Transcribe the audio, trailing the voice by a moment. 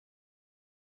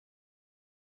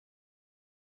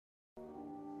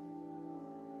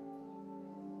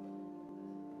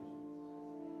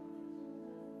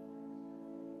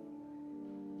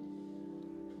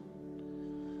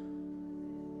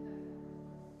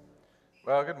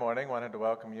Well, good morning. Wanted to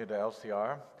welcome you to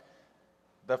LCR.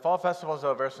 The fall festival is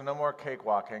over, so no more cake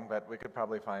walking, but we could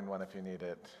probably find one if you need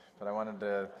it. But I wanted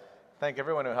to thank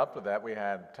everyone who helped with that. We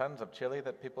had tons of chili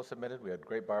that people submitted. We had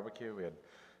great barbecue. We had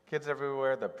kids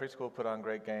everywhere. The preschool put on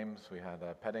great games. We had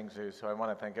a petting zoo. So I want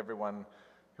to thank everyone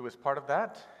who was part of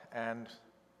that, and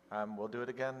we'll do it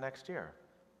again next year.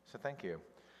 So thank you.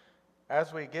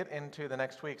 As we get into the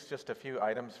next weeks, just a few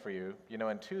items for you. You know,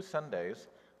 in 2 Sundays,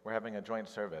 we're having a joint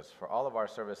service for all of our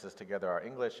services together, our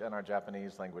English and our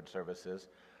Japanese language services,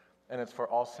 and it's for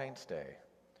All Saints' Day.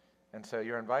 And so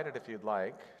you're invited, if you'd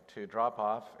like, to drop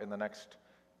off in the next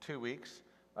 2 weeks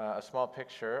a small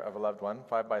picture of a loved one,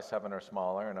 5 by 7 or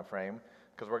smaller, in a frame,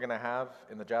 because we're going to have,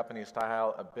 in the Japanese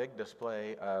style, a big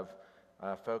display of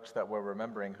folks that we're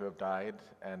remembering who have died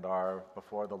and are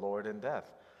before the Lord in death.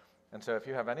 And so if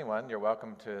you have anyone, you're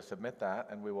welcome to submit that,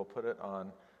 and we will put it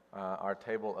on our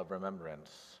table of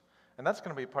remembrance. And that's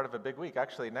going to be part of a big week.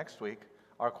 Actually, next week,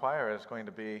 our choir is going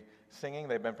to be singing.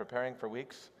 They've been preparing for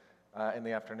weeks in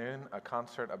the afternoon, a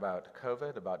concert about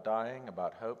COVID, about dying,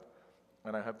 about hope.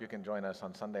 And I hope you can join us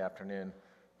on Sunday afternoon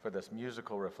for this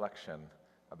musical reflection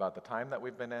about the time that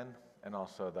we've been in and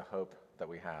also the hope that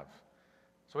we have.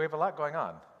 So we have a lot going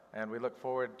on, and we look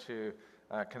forward to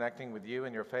connecting with you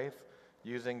in your faith,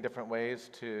 using different ways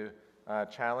to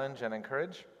challenge and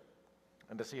encourage,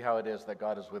 and to see how it is that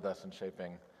God is with us in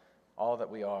shaping all that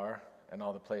we are and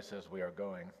all the places we are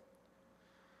going.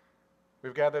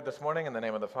 We've gathered this morning in the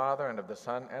name of the Father, and of the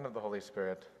Son, and of the Holy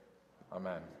Spirit.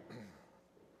 Amen.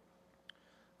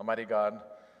 Almighty God,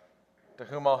 to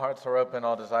whom all hearts are open,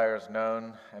 all desires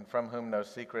known, and from whom no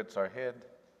secrets are hid,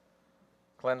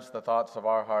 cleanse the thoughts of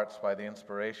our hearts by the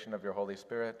inspiration of your Holy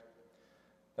Spirit,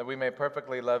 that we may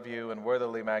perfectly love you and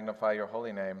worthily magnify your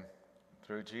holy name,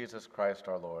 through Jesus Christ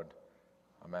our Lord.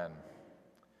 Amen.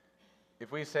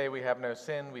 If we say we have no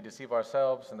sin, we deceive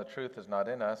ourselves, and the truth is not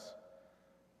in us.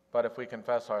 But if we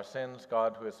confess our sins,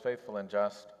 God, who is faithful and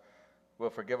just,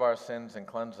 will forgive our sins and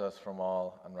cleanse us from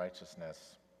all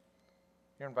unrighteousness.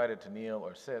 You're invited to kneel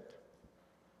or sit.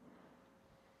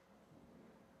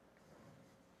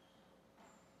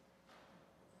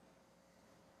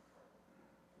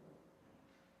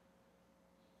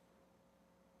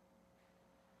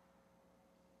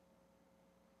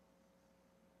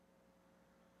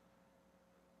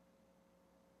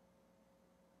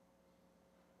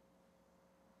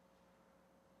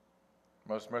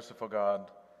 Most merciful God,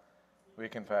 we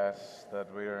confess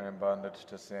that we are in bondage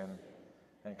to sin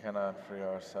and cannot free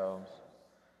ourselves.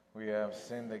 We have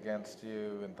sinned against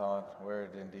you in thought, word,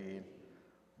 and deed,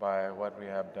 by what we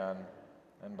have done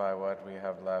and by what we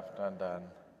have left undone.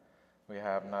 We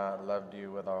have not loved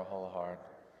you with our whole heart.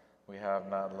 We have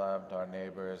not loved our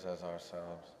neighbors as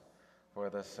ourselves. For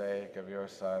the sake of your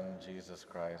Son, Jesus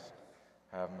Christ,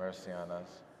 have mercy on us.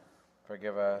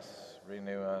 Forgive us,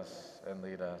 renew us, and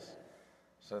lead us,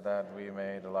 so that we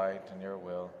may delight in your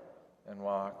will and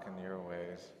walk in your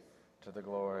ways, to the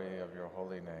glory of your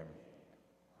holy name.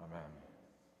 Amen.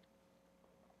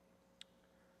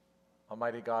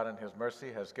 Almighty God, in his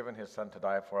mercy, has given his Son to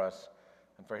die for us,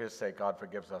 and for his sake God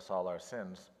forgives us all our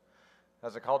sins.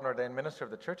 As a called and ordained minister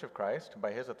of the Church of Christ, and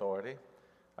by his authority,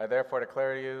 I therefore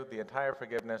declare you the entire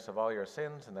forgiveness of all your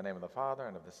sins in the name of the Father,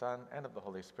 and of the Son, and of the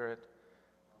Holy Spirit.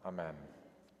 Amen.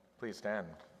 Please stand.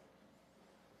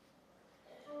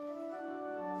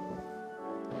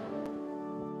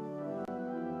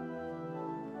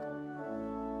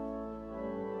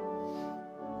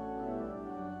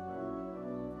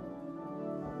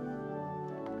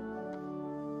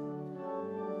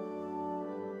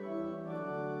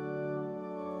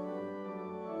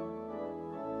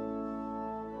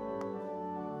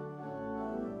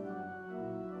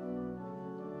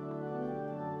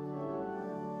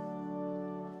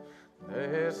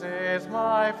 This is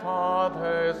my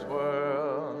Father's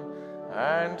world,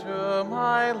 and to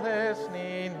my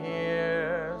listening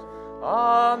ears,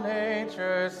 all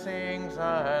nature sings,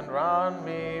 and round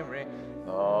me rings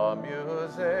the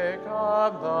music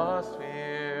of the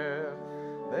spheres.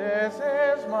 This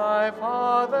is my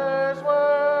Father's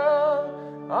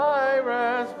world, I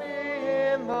rest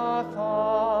me in the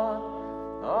thought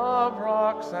of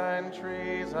rocks and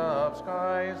trees, of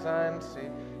skies and sea,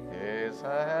 his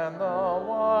hand the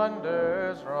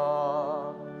wonders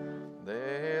wrought.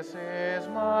 This is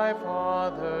my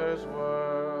Father's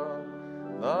world,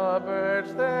 the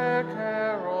birds their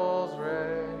carols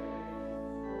raise.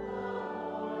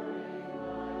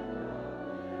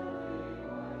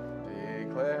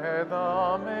 Declare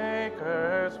the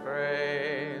Maker's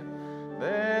praise.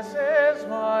 This is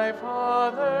my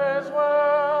Father's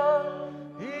world,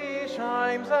 he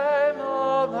shines and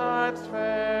all that's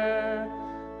fair.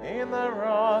 the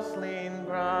rustling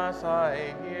grass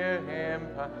I hear him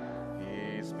pass.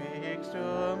 He speaks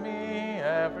to me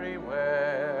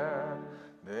everywhere.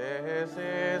 This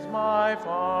is my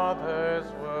Father's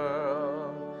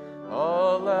world.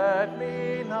 Oh, let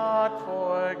me not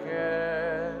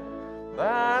forget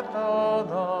that though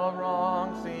the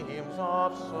wrong seems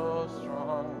oft so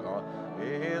strong, God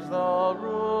is the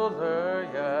ruler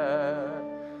yet.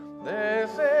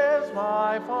 This is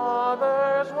my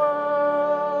Father's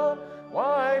world.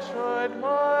 Why should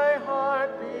my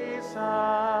heart be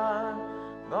sad?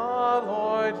 The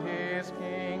Lord is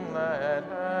King, let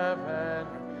heaven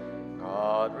ring.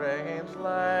 God reigns,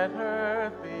 let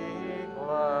earth be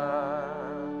glad.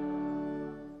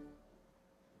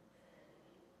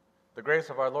 The grace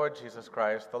of our Lord Jesus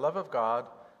Christ, the love of God,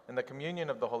 and the communion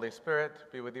of the Holy Spirit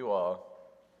be with you all.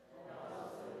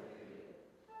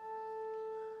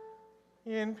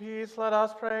 In peace, let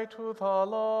us pray to the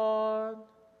Lord.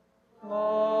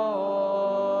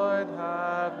 Lord,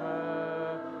 have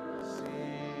mercy.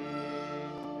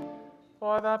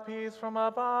 For the peace from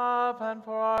above and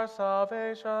for our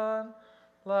salvation,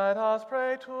 let us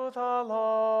pray to the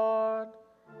Lord.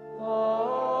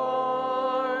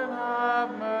 Lord,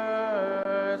 have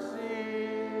mercy.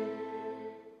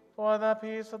 For the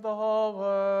peace of the whole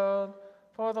world,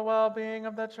 for the well-being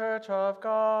of the Church of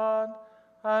God,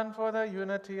 and for the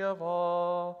unity of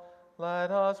all, let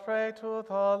us pray to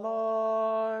the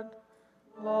Lord.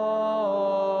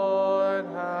 Lord,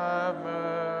 have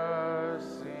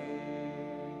mercy.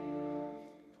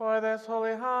 For this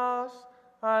holy house,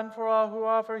 and for all who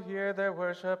offer here their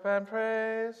worship and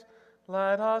praise,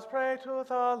 let us pray to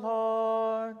the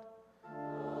Lord.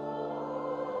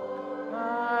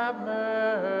 Have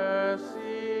mercy.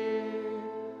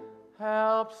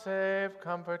 Help, save,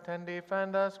 comfort, and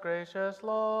defend us, gracious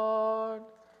Lord.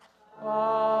 Amen.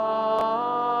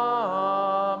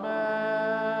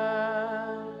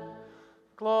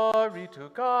 Glory to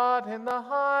God in the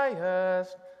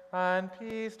highest, and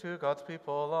peace to God's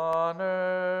people on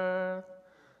earth.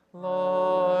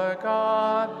 Lord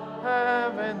God,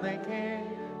 heavenly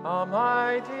King,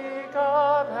 almighty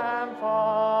God and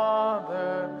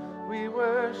Father, we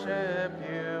worship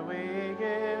you, we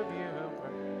give you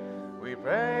praise. We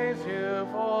praise you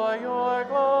for your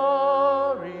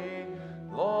glory,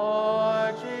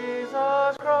 Lord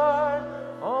Jesus Christ,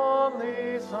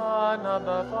 only Son of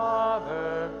the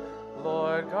Father,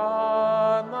 Lord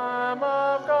God, Lamb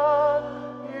of God,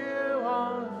 you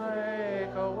will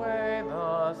take away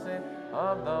the sin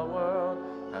of the world.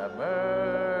 Have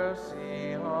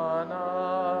mercy on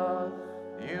us.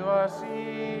 You are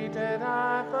seated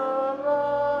at the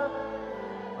right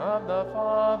of the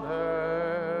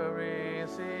Father.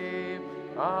 Receive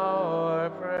our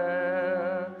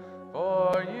prayer.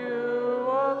 For you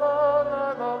alone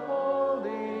are the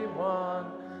Holy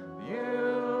One.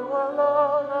 You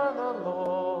alone are the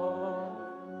Lord.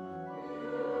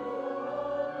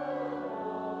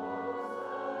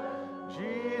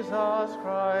 Jesus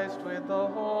Christ with the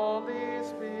Holy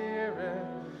Spirit,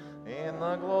 in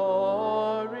the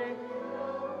glory.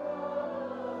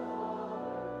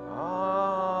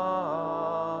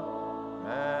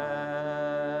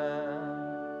 Amen.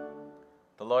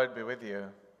 The Lord be with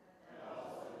you.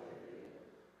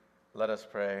 Let us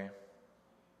pray.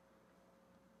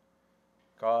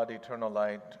 God, eternal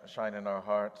light, shine in our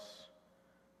hearts.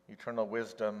 Eternal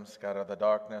wisdom, scatter the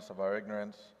darkness of our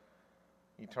ignorance.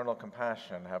 Eternal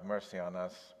compassion, have mercy on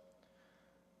us.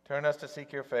 Turn us to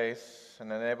seek your face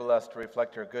and enable us to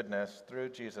reflect your goodness through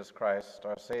Jesus Christ,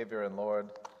 our Savior and Lord.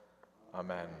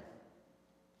 Amen.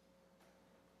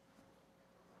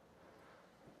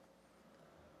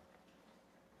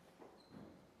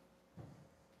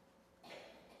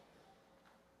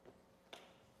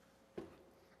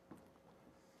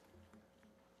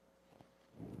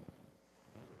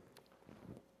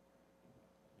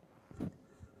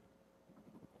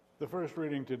 The first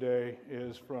reading today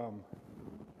is from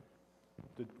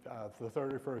the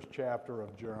 31st chapter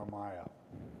of Jeremiah.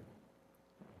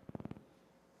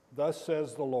 Thus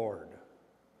says the Lord,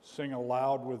 sing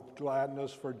aloud with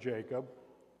gladness for Jacob,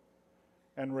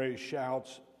 and raise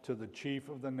shouts to the chief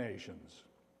of the nations.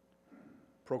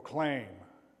 Proclaim,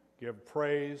 give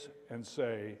praise, and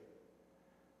say,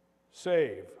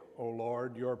 save, O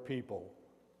Lord, your people,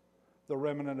 the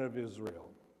remnant of Israel.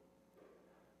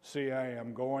 See, I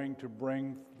am going to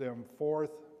bring them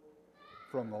forth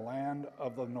from the land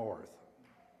of the north,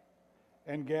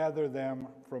 and gather them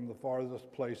from the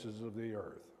farthest places of the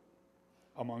earth,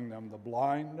 among them the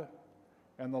blind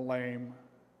and the lame,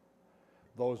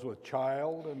 those with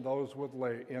child and those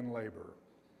in labor,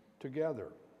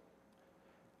 together.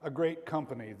 A great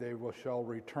company shall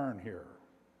return here.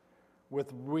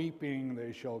 With weeping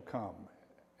they shall come,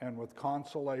 and with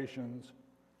consolations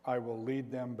I will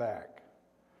lead them back.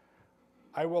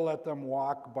 I will let them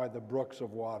walk by the brooks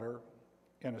of water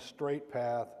in a straight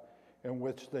path in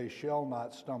which they shall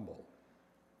not stumble.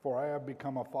 For I have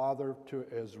become a father to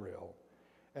Israel,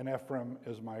 and Ephraim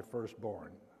is my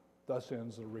firstborn. Thus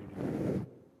ends the reading.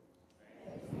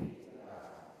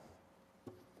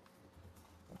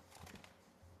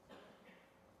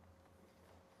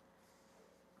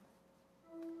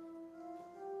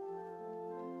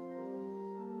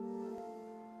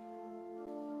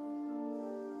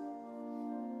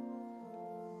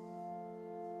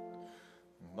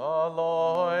 The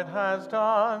Lord has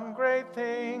done great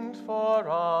things for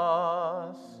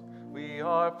us. We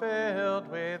are filled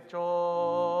with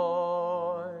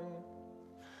joy.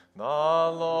 The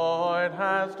Lord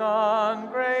has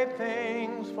done great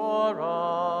things for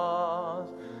us.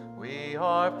 We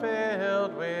are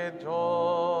filled with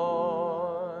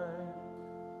joy.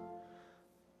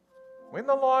 When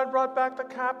the Lord brought back the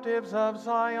captives of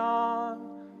Zion,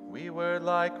 we were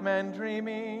like men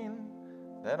dreaming.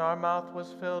 Then our mouth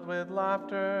was filled with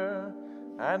laughter,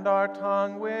 and our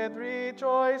tongue with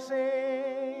rejoicing.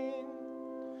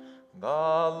 The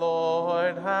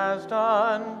Lord has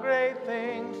done great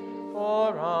things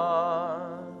for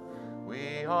us.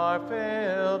 We are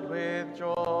filled with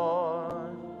joy.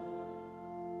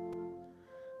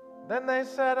 Then they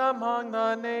said among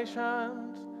the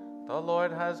nations, the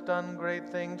Lord has done great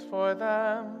things for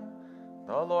them.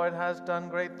 The Lord has done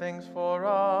great things for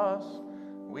us.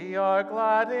 We are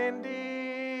glad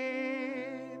indeed.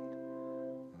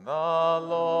 The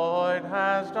Lord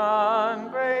has done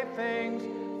great things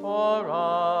for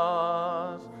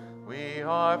us. We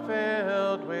are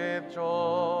filled with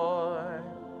joy.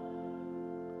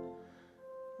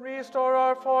 Restore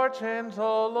our fortunes,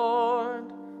 O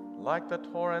Lord, like the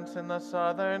torrents in the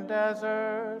southern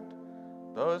desert.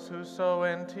 Those who sow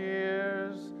in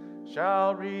tears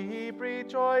shall reap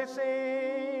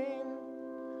rejoicing.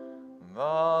 The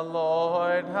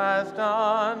Lord has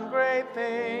done great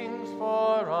things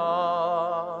for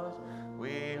us.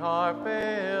 We are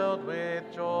filled with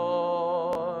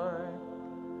joy.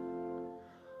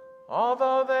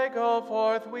 Although they go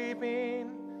forth weeping,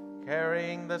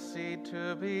 carrying the seed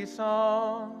to be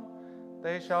sown,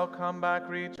 they shall come back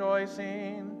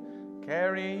rejoicing,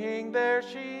 carrying their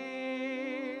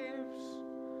sheaves.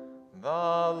 The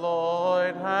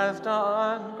Lord has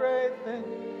done great things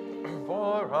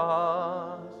for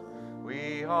us.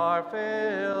 We are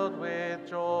filled with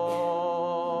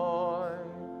joy.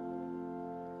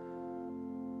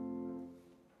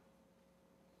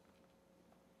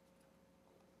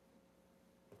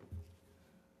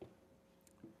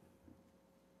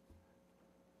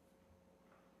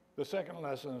 The second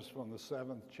lesson is from the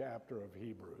 7th chapter of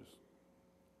Hebrews.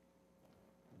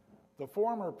 The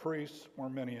former priests were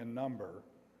many in number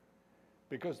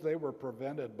because they were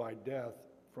prevented by death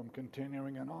from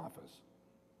continuing in office.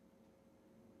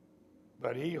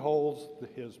 But he holds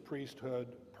his priesthood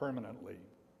permanently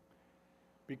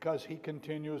because he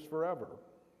continues forever.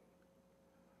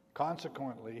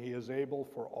 Consequently, he is able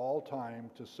for all time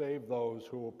to save those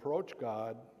who approach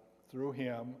God through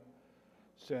him,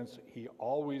 since he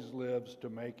always lives to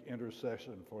make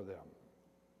intercession for them.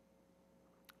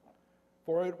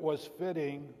 For it was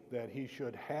fitting that he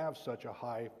should have such a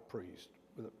high priest,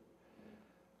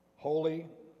 holy,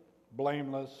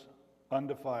 blameless,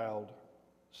 undefiled,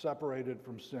 separated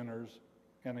from sinners,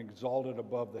 and exalted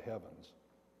above the heavens.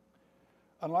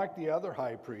 Unlike the other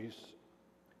high priests,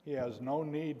 he has no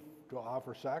need to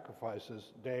offer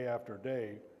sacrifices day after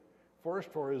day,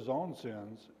 first for his own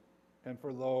sins and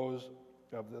for those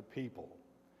of the people.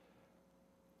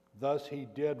 Thus he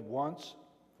did once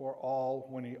for all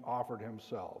when he offered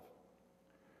himself.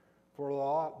 For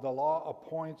the law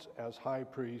appoints as high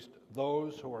priest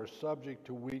those who are subject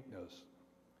to weakness.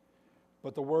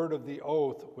 But the word of the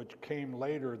oath, which came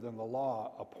later than the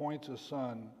law, appoints a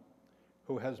son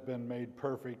who has been made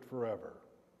perfect forever.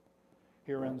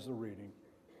 Here ends the reading.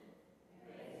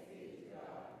 Thanks be to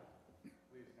God.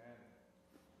 Please stand.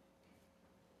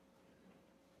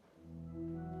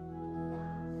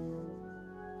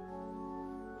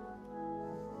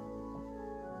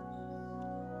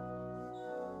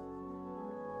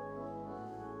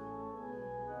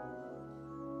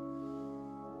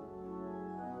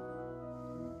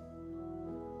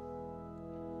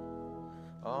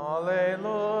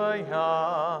 Alleluia,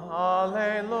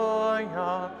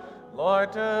 alleluia.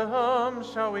 Lord, to whom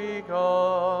shall we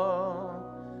go?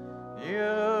 You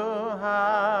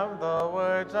have the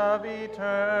words of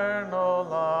eternal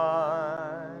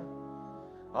life.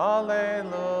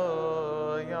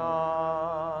 Alleluia.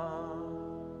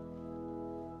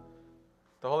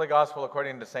 The Holy Gospel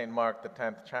according to St. Mark, the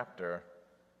 10th chapter.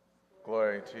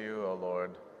 Glory to you, O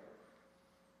Lord.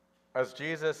 As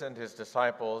Jesus and his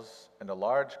disciples and a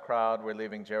large crowd were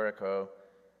leaving Jericho,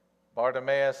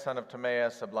 Bartimaeus, son of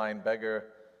Timaeus, a blind beggar,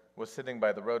 was sitting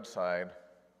by the roadside.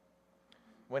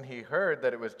 When he heard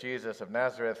that it was Jesus of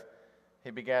Nazareth,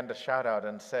 he began to shout out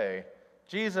and say,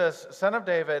 "Jesus, Son of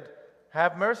David,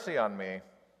 have mercy on me."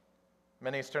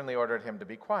 Many sternly ordered him to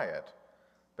be quiet,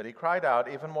 but he cried out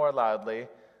even more loudly,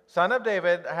 "Son of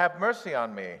David, have mercy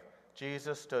on me."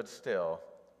 Jesus stood still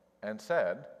and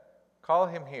said, "Call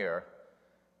him here."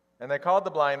 And they called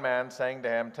the blind man, saying to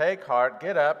him, "Take heart,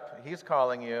 get up, he's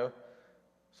calling you."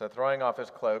 So throwing off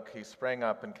his cloak, he sprang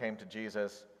up and came to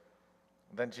Jesus.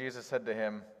 Then Jesus said to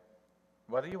him,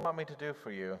 "What do you want me to do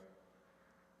for you?"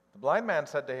 The blind man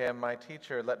said to him, "My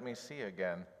teacher, let me see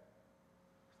again."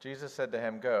 Jesus said to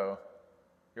him, "Go,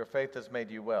 your faith has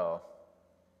made you well."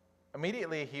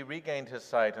 Immediately he regained his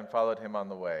sight and followed him on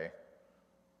the way.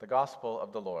 The Gospel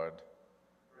of the Lord.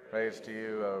 Praise to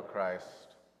you, O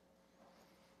Christ.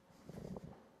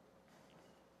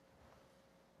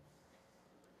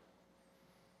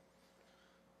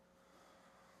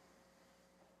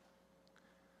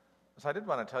 So I did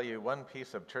want to tell you one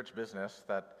piece of church business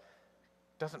that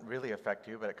doesn't really affect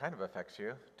you, but it kind of affects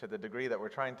you to the degree that we're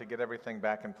trying to get everything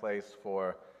back in place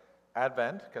for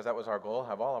Advent, because that was our goal,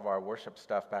 have all of our worship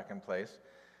stuff back in place.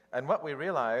 And what we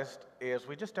realized is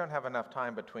we just don't have enough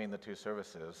time between the two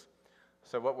services.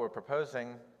 So what we're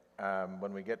proposing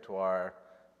when we get to our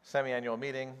semi-annual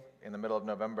meeting in the middle of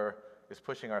November is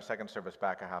pushing our second service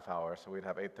back a half hour, so we'd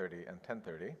have 8:30 and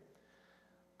 10:30.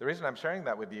 The reason I'm sharing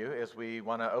that with you is we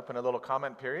want to open a little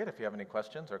comment period. If you have any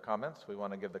questions or comments, we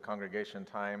want to give the congregation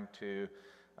time to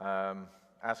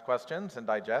ask questions and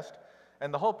digest.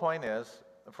 And the whole point is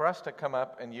for us to come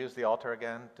up and use the altar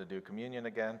again, to do communion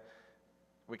again.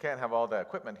 We can't have all the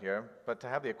equipment here, but to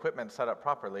have the equipment set up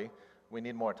properly, we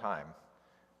need more time.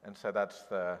 And so that's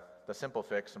the simple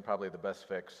fix and probably the best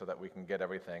fix so that we can get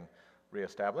everything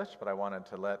reestablished. But I wanted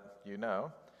to let you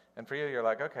know. And for you, you're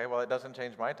like, okay, well, it doesn't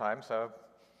change my time, so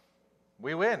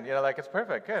we win, it's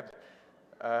perfect, good.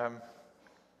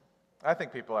 I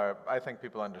think people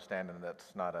understand, and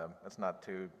it's not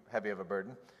too heavy of a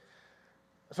burden.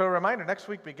 So a reminder, next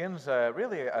week begins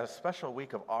really a special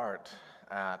week of art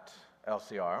at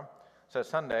LCR. So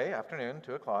Sunday afternoon,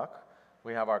 2 o'clock,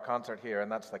 we have our concert here,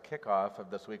 and that's the kickoff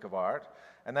of this week of art.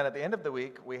 And then at the end of the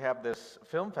week, we have this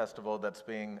film festival that's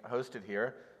being hosted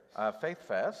here, Faith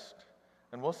Fest.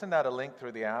 And we'll send out a link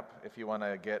through the app if you want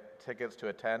to get tickets to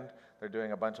attend. They're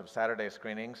doing a bunch of Saturday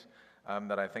screenings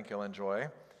that I think you'll enjoy.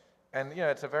 And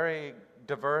it's a very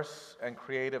diverse and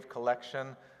creative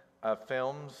collection of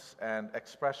films and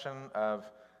expression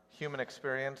of human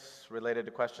experience related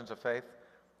to questions of faith.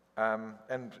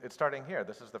 And it's starting here.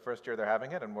 This is the first year they're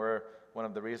having it, and we're one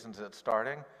of the reasons it's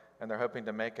starting, and they're hoping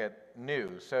to make it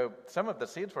new. So some of the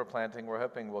seeds we're planting, we're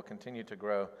hoping will continue to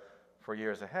grow for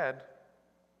years ahead.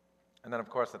 And then,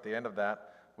 of course, at the end of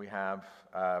that, we have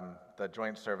the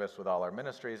joint service with all our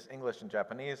ministries, English and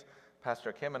Japanese.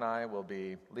 Pastor Kim and I will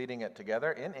be leading it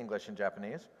together in English and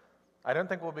Japanese. I don't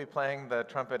think we'll be playing the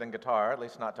trumpet and guitar, at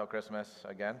least not till Christmas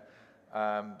again,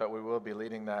 but we will be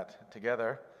leading that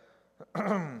together.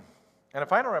 And a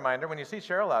final reminder, when you see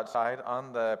Cheryl outside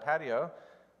on the patio,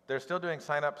 they're still doing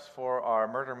sign-ups for our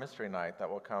murder mystery night that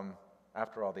will come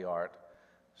after all the art.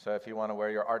 So if you want to wear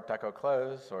your Art Deco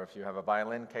clothes, or if you have a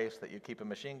violin case that you keep a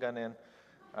machine gun in,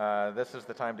 this is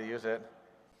the time to use it.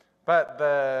 But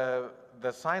the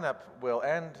sign-up will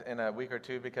end in a week or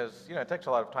two because it takes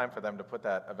a lot of time for them to put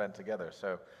that event together.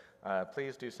 So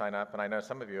please do sign up. And I know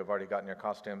some of you have already gotten your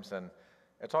costumes, and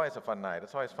it's always a fun night.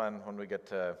 It's always fun when we get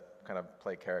to kind of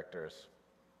play characters.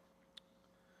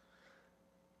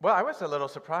 Well, I was a little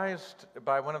surprised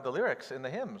by one of the lyrics in the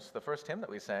hymns, the first hymn that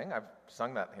we sang. I've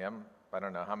sung that hymn I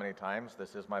don't know how many times,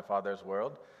 "This is my Father's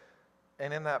world."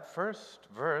 And in that first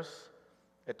verse,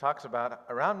 it talks about,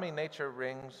 "Around me nature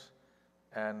rings,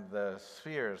 and the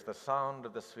spheres, the sound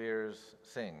of the spheres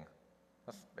sing."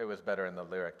 It was better in the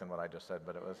lyric than what I just said,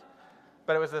 but it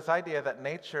was this idea that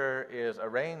nature is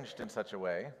arranged in such a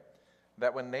way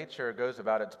that when nature goes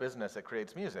about its business, it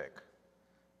creates music.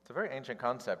 It's a very ancient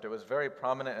concept. It was very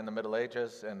prominent in the Middle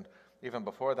Ages, and even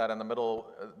before that in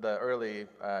the early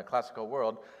classical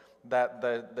world, that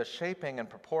the shaping and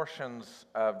proportions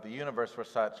of the universe were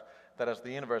such that as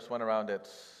the universe went around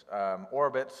its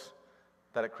orbits,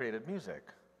 that it created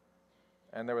music.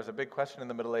 And there was a big question in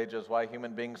the Middle Ages why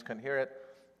human beings couldn't hear it.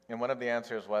 And one of the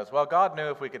answers was, well, God knew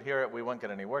if we could hear it, we wouldn't get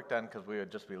any work done because we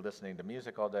would just be listening to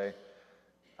music all day.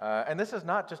 And this is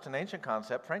not just an ancient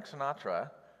concept. Frank Sinatra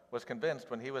was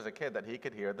convinced when he was a kid that he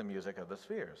could hear the music of the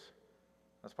spheres.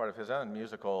 That's part of his own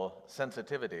musical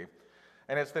sensitivity.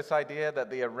 And it's this idea that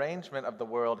the arrangement of the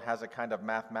world has a kind of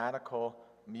mathematical,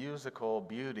 musical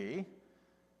beauty.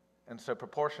 And so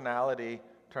proportionality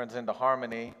turns into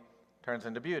harmony, turns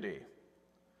into beauty.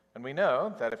 And we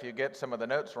know that if you get some of the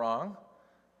notes wrong,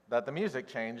 that the music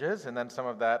changes, and then some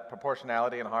of that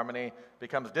proportionality and harmony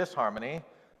becomes disharmony,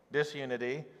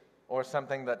 disunity, or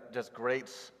something that just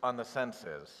grates on the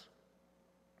senses.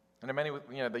 And in many,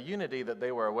 the unity that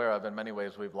they were aware of, in many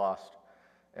ways we've lost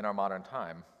in our modern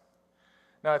time.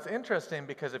 Now, it's interesting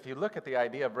because if you look at the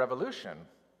idea of revolution,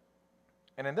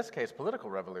 and in this case, political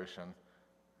revolution,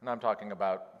 and I'm talking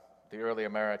about the early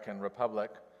American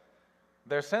Republic,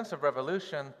 their sense of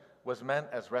revolution was meant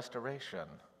as restoration.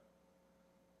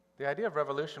 The idea of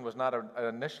revolution was not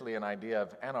initially an idea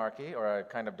of anarchy or a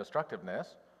kind of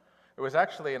destructiveness. It was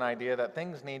actually an idea that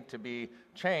things need to be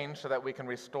changed so that we can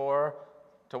restore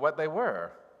to what they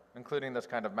were, including this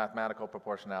kind of mathematical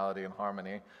proportionality and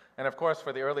harmony. And of course,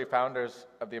 for the early founders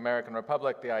of the American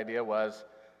Republic, the idea was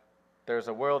there's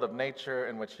a world of nature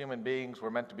in which human beings were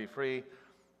meant to be free,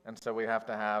 and so we have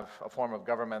to have a form of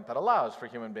government that allows for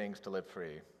human beings to live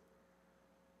free.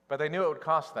 But they knew it would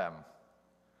cost them.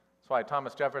 That's why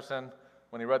Thomas Jefferson,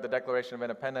 when he wrote the Declaration of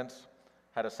Independence,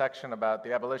 had a section about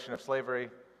the abolition of slavery,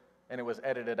 and it was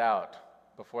edited out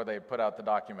before they put out the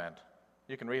document.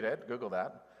 You can read it, Google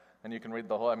that, and you can read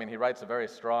the whole, he writes a very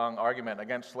strong argument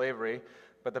against slavery,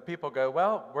 but the people go,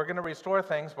 well, we're going to restore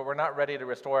things, but we're not ready to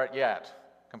restore it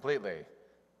yet, completely.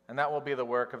 And that will be the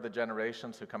work of the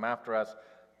generations who come after us,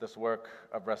 this work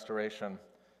of restoration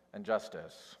and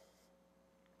justice.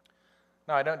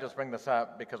 Now, I don't just bring this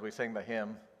up because we sing the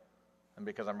hymn and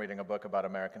because I'm reading a book about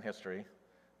American history,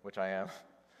 which I am,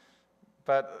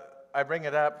 but I bring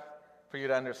it up for you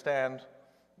to understand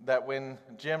that when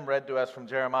Jim read to us from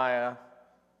Jeremiah,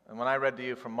 and when I read to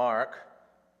you from Mark,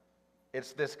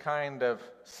 it's this kind of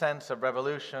sense of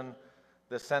revolution,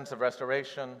 this sense of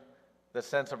restoration, this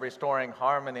sense of restoring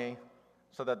harmony,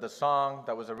 so that the song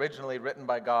that was originally written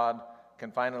by God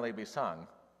can finally be sung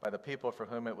by the people for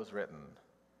whom it was written.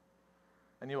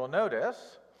 And you will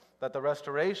notice that the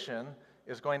restoration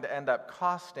is going to end up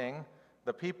costing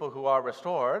the people who are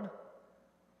restored,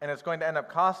 and it's going to end up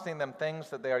costing them things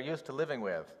that they are used to living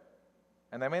with.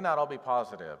 And they may not all be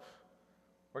positive.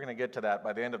 We're going to get to that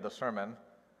by the end of the sermon.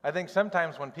 I think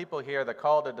sometimes when people hear the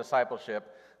call to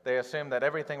discipleship, they assume that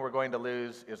everything we're going to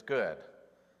lose is good.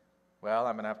 Well,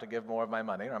 I'm going to have to give more of my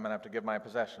money, or I'm going to have to give my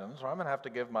possessions, or I'm going to have to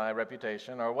give my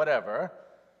reputation, or whatever.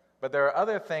 But there are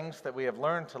other things that we have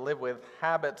learned to live with,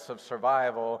 habits of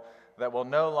survival, that will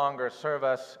no longer serve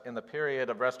us in the period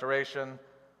of restoration,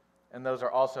 and those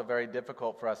are also very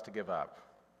difficult for us to give up.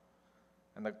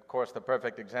 And of course, the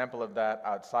perfect example of that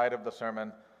outside of the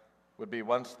sermon would be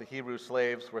once the Hebrew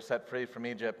slaves were set free from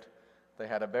Egypt, they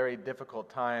had a very difficult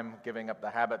time giving up the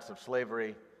habits of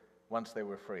slavery once they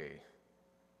were free.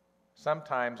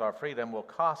 Sometimes our freedom will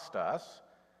cost us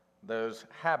those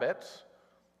habits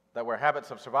that were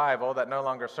habits of survival that no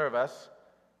longer serve us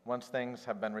once things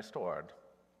have been restored.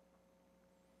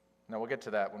 Now, we'll get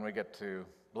to that when we get to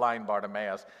blind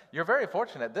Bartimaeus. You're very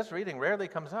fortunate. This reading rarely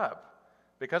comes up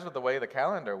because of the way the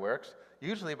calendar works.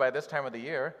 Usually by this time of the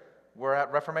year, we're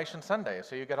at Reformation Sunday,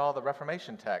 so you get all the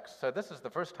Reformation texts. So this is the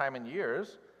first time in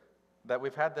years that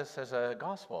we've had this as a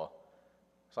gospel.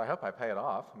 So I hope I pay it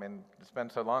off. It's been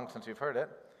so long since you've heard it.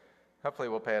 Hopefully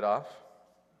we'll pay it off.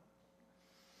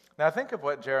 Now think of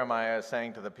what Jeremiah is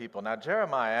saying to the people. Now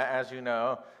Jeremiah, as you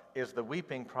know, is the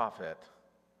weeping prophet.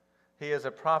 He is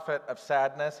a prophet of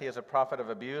sadness. He is a prophet of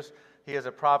abuse. He is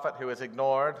a prophet who is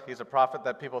ignored. He's a prophet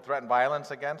that people threaten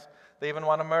violence against. They even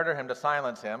want to murder him to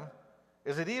silence him.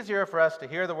 Is it easier for us to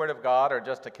hear the word of God or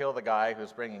just to kill the guy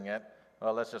who's bringing it?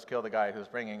 Well, let's just kill the guy who's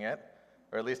bringing it,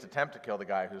 or at least attempt to kill the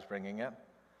guy who's bringing it.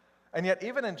 And yet,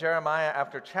 even in Jeremiah,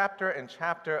 after chapter and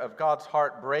chapter of God's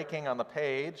heart breaking on the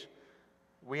page,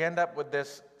 we end up with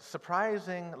this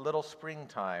surprising little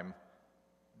springtime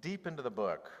deep into the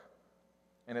book.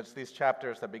 And it's these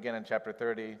chapters that begin in chapter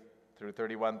 30 through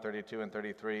 31, 32, and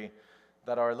 33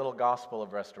 that are a little gospel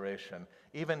of restoration.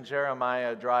 Even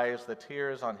Jeremiah dries the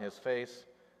tears on his face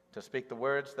to speak the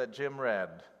words that Jim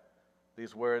read,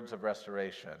 these words of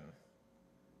restoration.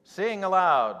 Sing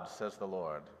aloud, says the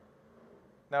Lord.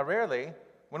 Now, rarely,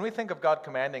 when we think of God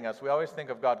commanding us, we always think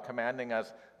of God commanding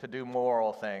us to do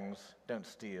moral things. Don't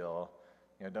steal,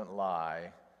 don't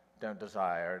lie, don't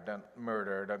desire, don't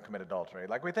murder, don't commit adultery.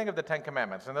 Like we think of the Ten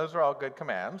Commandments, and those are all good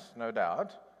commands, no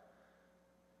doubt.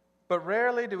 But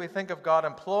rarely do we think of God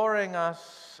imploring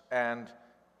us and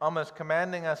almost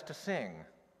commanding us to sing.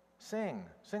 Sing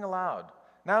aloud.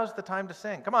 Now's the time to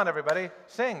sing. Come on, everybody,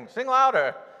 sing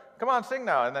louder. Come on, sing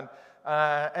now.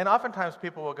 And oftentimes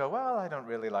people will go, well, I don't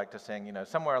really like to sing. You know,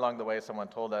 somewhere along the way someone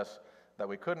told us that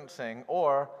we couldn't sing,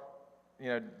 or, you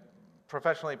know,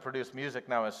 professionally produced music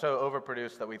now is so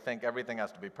overproduced that we think everything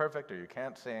has to be perfect or you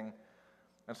can't sing.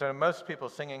 And so most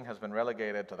people's singing has been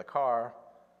relegated to the car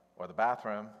or the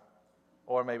bathroom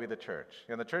or maybe the church.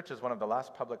 You know, the church is one of the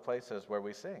last public places where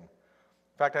we sing.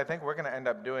 In fact, I think we're going to end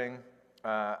up doing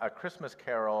a Christmas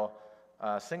carol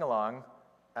sing-along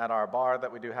at our bar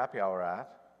that we do happy hour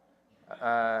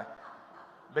at,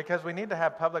 because we need to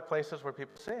have public places where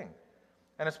people sing.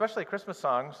 And especially Christmas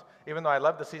songs, even though I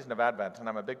love the season of Advent, and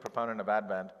I'm a big proponent of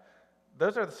Advent,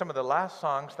 those are some of the last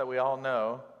songs that we all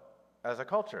know as a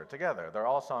culture together. They're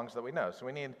all songs that we know, so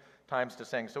we need times to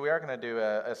sing. So we are going to do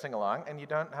a sing-along, and you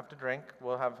don't have to drink.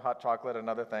 We'll have hot chocolate and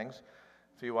other things.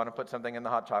 If you want to put something in the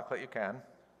hot chocolate, you can.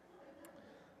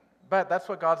 But that's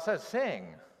what God says,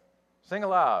 sing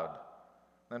aloud.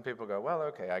 Then people go, well,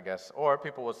 okay, I guess. Or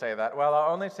people will say that, well,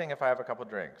 I'll only sing if I have a couple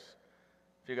drinks.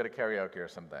 If you go to karaoke or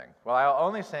something. Well, I'll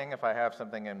only sing if I have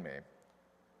something in me.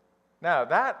 Now,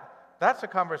 that's a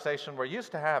conversation we're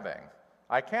used to having.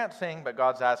 I can't sing, but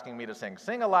God's asking me to sing.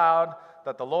 Sing aloud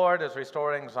that the Lord is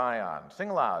restoring Zion. Sing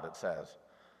aloud, it says.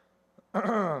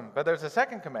 But there's a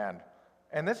second command,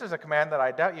 and this is a command that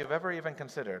I doubt you've ever even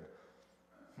considered.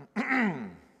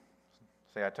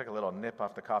 See, I took a little nip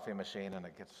off the coffee machine, and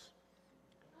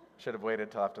should have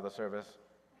waited till after the service.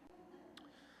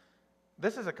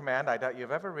 This is a command I doubt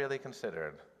you've ever really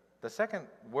considered. The second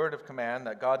word of command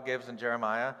that God gives in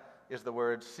Jeremiah is the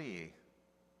word see.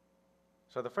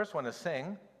 So the first one is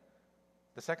sing.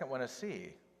 The second one is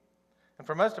see. And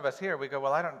for most of us here, we go,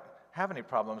 well, I don't have any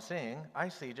problem seeing. I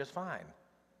see just fine.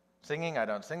 Singing, I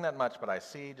don't sing that much, but I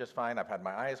see just fine. I've had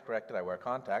my eyes corrected. I wear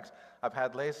contacts. I've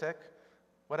had LASIK.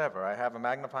 Whatever. I have a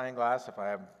magnifying glass if I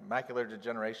have macular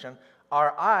degeneration.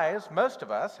 Our eyes, most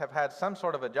of us, have had some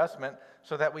sort of adjustment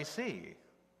so that we see.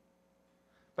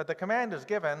 But the command is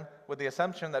given with the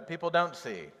assumption that people don't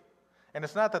see. And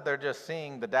it's not that they're just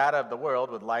seeing the data of the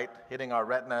world with light hitting our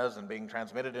retinas and being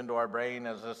transmitted into our brain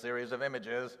as a series of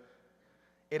images.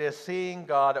 It is seeing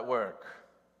God at work.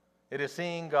 It is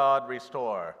seeing God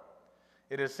restore.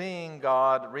 It is seeing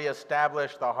God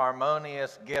reestablish the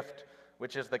harmonious gift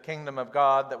which is the kingdom of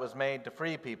God that was made to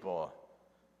free people.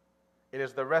 It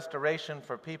is the restoration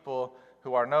for people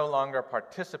who are no longer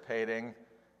participating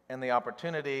in the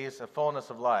opportunities of fullness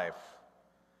of life.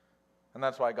 And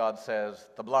that's why God says,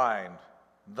 the blind,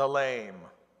 the lame,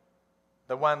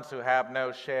 the ones who have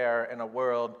no share in a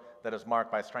world that is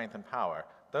marked by strength and power.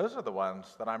 Those are the ones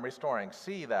that I'm restoring.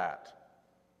 See that.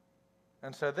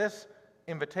 And so this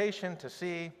invitation to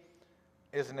see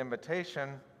is an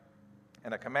invitation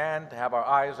and a command to have our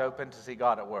eyes open to see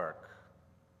God at work.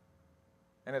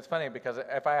 And it's funny because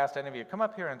if I asked any of you, come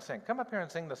up here and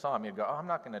sing the psalm, you'd go, oh, I'm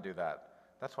not going to do that.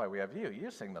 That's why we have you. You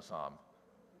sing the psalm.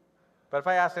 But if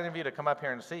I asked any of you to come up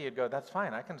here and see, you'd go, that's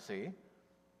fine, I can see.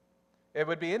 It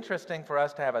would be interesting for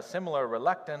us to have a similar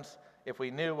reluctance if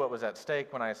we knew what was at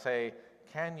stake when I say,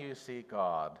 can you see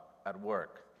God at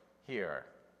work here?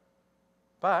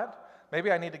 But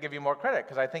maybe I need to give you more credit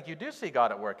because I think you do see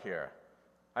God at work here.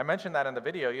 I mentioned that in the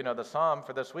video, the psalm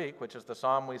for this week, which is the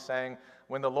psalm we sang,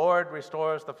 when the Lord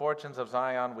restores the fortunes of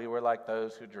Zion, we were like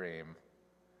those who dream.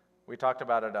 We talked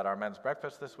about it at our men's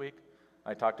breakfast this week.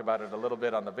 I talked about it a little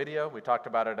bit on the video. We talked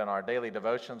about it in our daily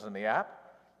devotions in the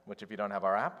app, which if you don't have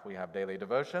our app, we have daily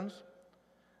devotions.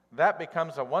 That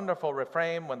becomes a wonderful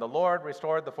refrain. When the Lord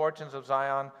restored the fortunes of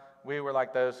Zion, we were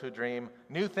like those who dream.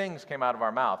 New things came out of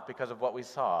our mouth because of what we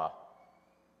saw.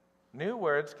 New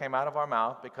words came out of our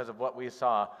mouth because of what we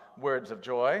saw. Words of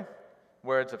joy,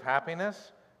 words of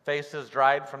happiness, faces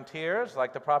dried from tears,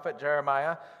 like the prophet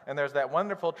Jeremiah. And there's that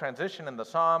wonderful transition in the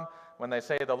psalm when they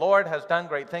say, the Lord has done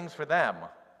great things for them,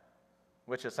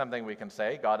 which is something we can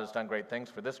say. God has done great things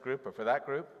for this group or for that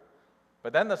group.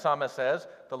 But then the psalmist says,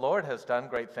 the Lord has done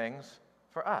great things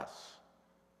for us.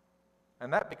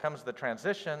 And that becomes the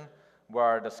transition where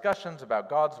our discussions about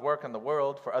God's work in the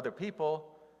world for other people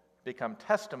become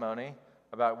testimony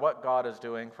about what God is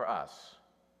doing for us.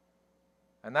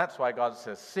 And that's why God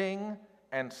says, sing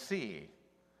and see.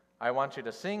 I want you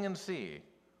to sing and see.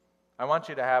 I want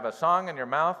you to have a song in your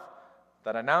mouth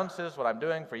that announces what I'm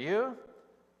doing for you.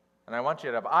 And I want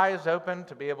you to have eyes open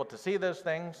to be able to see those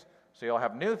things so you'll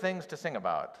have new things to sing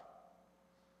about.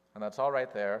 And that's all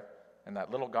right there in that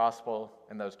little gospel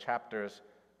in those chapters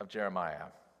of Jeremiah.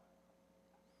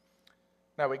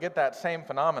 Now we get that same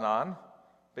phenomenon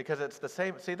Because it's the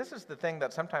same. See, this is the thing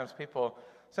that sometimes people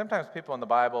in the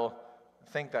Bible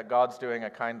think that God's doing a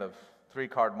kind of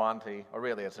 3-card Monty, or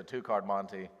really it's a 2-card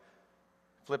Monty.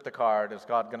 Flip the card. Is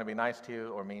God going to be nice to you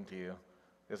or mean to you?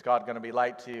 Is God going to be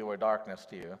light to you or darkness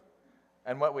to you?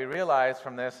 And what we realize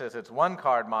from this is it's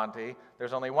 1-card Monty.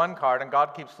 There's only 1 card, and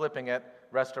God keeps flipping it: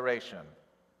 restoration,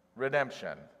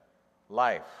 redemption,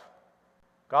 life.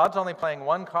 God's only playing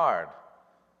 1 card,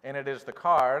 and it is the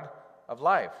card of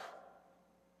life.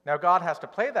 Now, God has to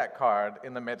play that card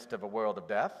in the midst of a world of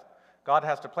death. God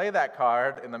has to play that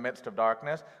card in the midst of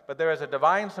darkness, but there is a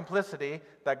divine simplicity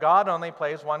that God only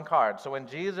plays 1 card. So when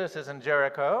Jesus is in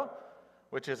Jericho,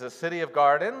 which is a city of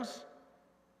gardens,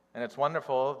 and it's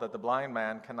wonderful that the blind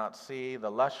man cannot see the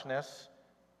lushness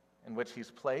in which he's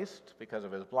placed because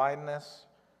of his blindness,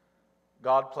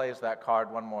 God plays that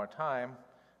card one more time,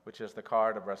 which is the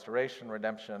card of restoration,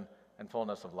 redemption, and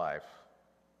fullness of life.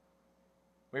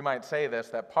 We might say this,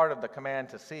 that part of the command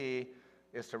to see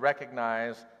is to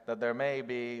recognize that there may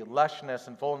be lushness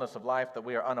and fullness of life that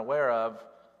we are unaware of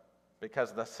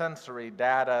because the sensory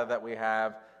data that we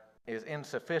have is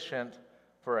insufficient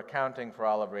for accounting for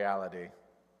all of reality.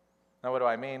 Now, what do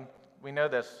I mean? We know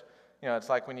this, it's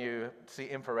like when you see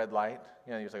infrared light.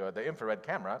 You say, the infrared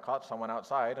camera caught someone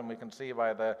outside, and we can see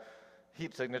by the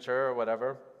heat signature or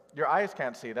whatever. Your eyes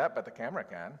can't see that, but the camera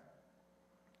can.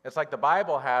 It's like the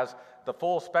Bible has the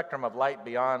full spectrum of light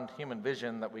beyond human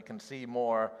vision, that we can see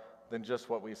more than just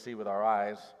what we see with our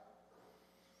eyes.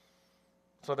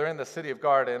 So they're in the city of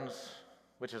gardens,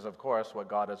 which is, of course, what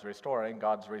God is restoring.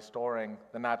 God's restoring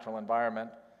the natural environment.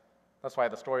 That's why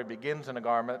the story begins in a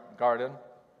garden.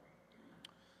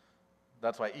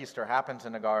 That's why Easter happens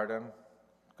in a garden.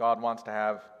 God wants to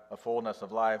have a fullness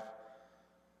of life.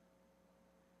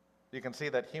 You can see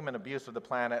that human abuse of the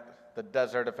planet, the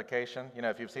desertification.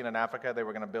 If you've seen in Africa, they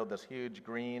were going to build this huge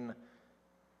green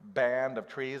band of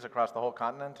trees across the whole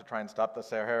continent to try and stop the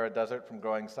Sahara Desert from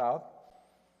growing south.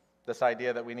 This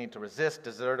idea that we need to resist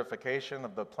desertification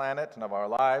of the planet and of our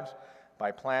lives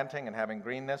by planting and having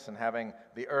greenness and having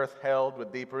the earth held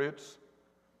with deep roots.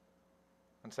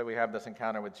 And so we have this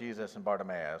encounter with Jesus and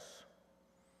Bartimaeus.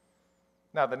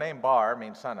 Now, the name Bar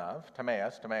means son of,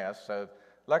 Timaeus. So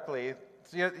luckily,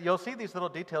 you'll see these little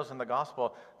details in the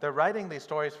gospel. They're writing these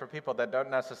stories for people that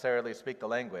don't necessarily speak the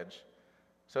language.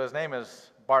 So his name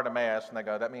is Bartimaeus, and they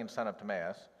go, that means son of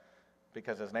Timaeus,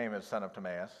 because his name is son of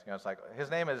Timaeus. It's like,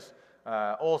 his name is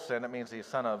Olson, it means he's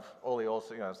son of Ole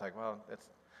Olson. It's like, well,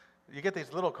 you get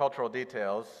these little cultural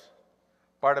details.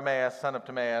 Bartimaeus, son of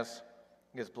Timaeus,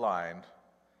 is blind.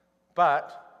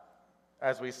 But,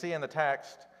 as we see in the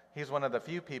text, he's one of the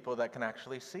few people that can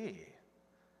actually see.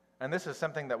 And this is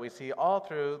something that we see all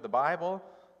through the Bible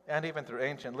and even through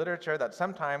ancient literature, that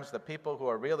sometimes the people who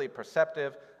are really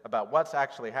perceptive about what's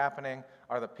actually happening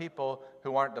are the people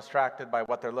who aren't distracted by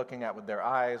what they're looking at with their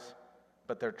eyes,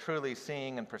 but they're truly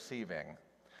seeing and perceiving.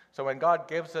 So when God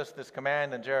gives us this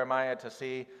command in Jeremiah to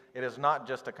see, it is not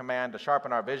just a command to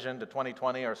sharpen our vision to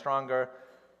 20/20 or stronger.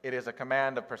 It is a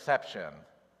command of perception,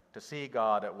 to see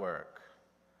God at work.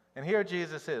 And here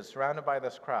Jesus is, surrounded by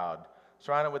this crowd,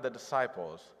 surrounded with the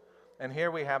disciples. And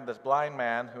here we have this blind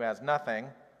man who has nothing,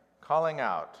 calling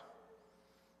out.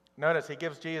 Notice he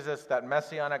gives Jesus that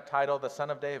messianic title, the Son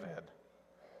of David.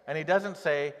 And he doesn't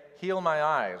say, heal my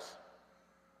eyes.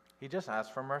 He just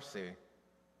asks for mercy.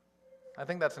 I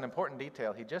think that's an important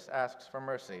detail. He just asks for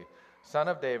mercy. Son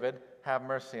of David, have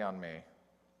mercy on me.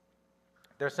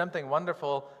 There's something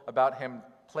wonderful about him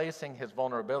placing his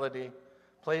vulnerability,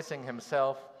 placing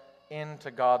himself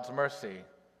into God's mercy,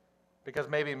 because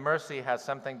maybe mercy has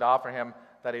something to offer him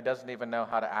that he doesn't even know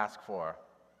how to ask for.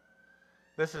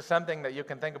 This is something that you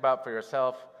can think about for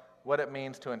yourself, what it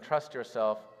means to entrust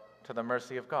yourself to the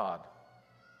mercy of God,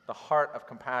 the heart of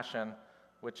compassion,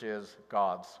 which is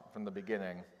God's from the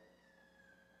beginning.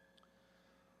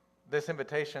 This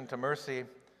invitation to mercy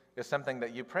is something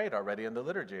that you prayed already in the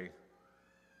liturgy.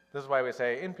 This is why we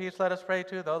say, in peace let us pray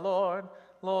to the Lord.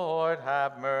 Lord,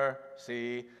 have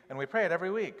mercy. And we pray it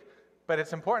every week. But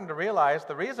it's important to realize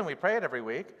the reason we pray it every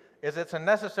week is it's a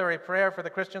necessary prayer for the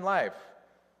Christian life.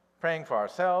 Praying for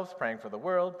ourselves, praying for the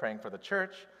world, praying for the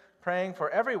church, praying for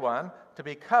everyone to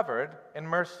be covered in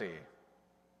mercy.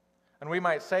 And we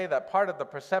might say that part of the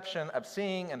perception of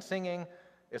seeing and singing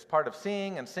is part of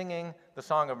seeing and singing the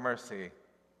song of mercy.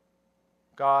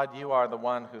 God, you are the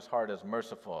one whose heart is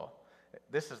merciful.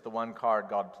 This is the one card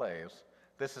God plays.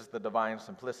 This is the divine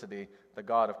simplicity, the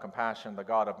God of compassion, the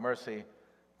God of mercy.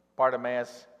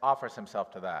 Bartimaeus offers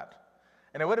himself to that.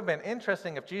 And it would have been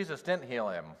interesting if Jesus didn't heal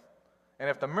him, and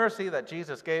if the mercy that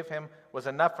Jesus gave him was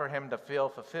enough for him to feel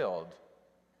fulfilled.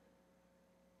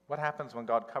 What happens when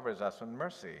God covers us with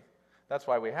mercy? That's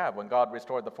why when God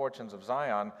restored the fortunes of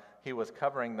Zion, he was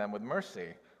covering them with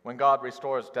mercy. When God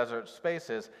restores desert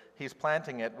spaces, he's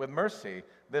planting it with mercy.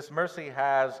 This mercy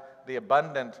has the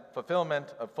abundant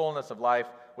fulfillment of fullness of life,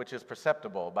 which is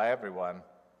perceptible by everyone.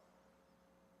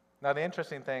 Now, the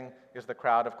interesting thing is the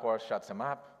crowd, of course, shuts him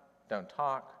up. Don't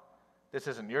talk. This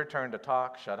isn't your turn to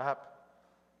talk. Shut up.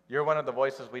 You're one of the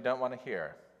voices we don't want to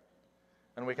hear.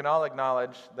 And we can all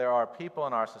acknowledge there are people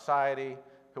in our society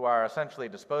who are essentially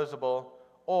disposable,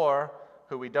 or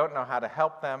who we don't know how to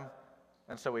help them,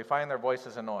 and so we find their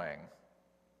voices annoying.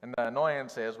 And the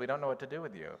annoyance is, we don't know what to do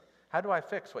with you. How do I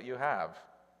fix what you have?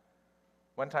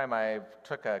 One time I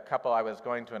took a couple, I was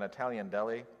going to an Italian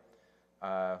deli,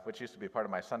 which used to be part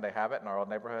of my Sunday habit in our old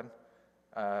neighborhood,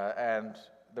 and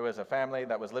there was a family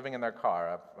that was living in their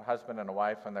car, a husband and a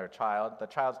wife and their child. The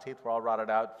child's teeth were all rotted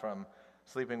out from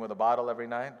sleeping with a bottle every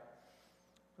night.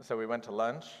 So we went to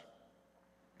lunch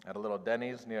at a little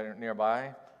Denny's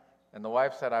nearby, and the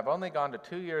wife said, I've only gone to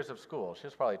 2 years of school. She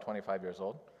was probably 25 years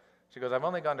old. She goes, I've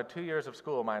only gone to 2 years of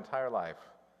school my entire life,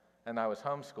 and I was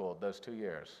homeschooled those 2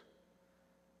 years.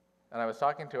 And I was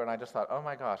talking to her, and I just thought, oh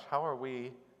my gosh, how are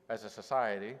we as a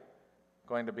society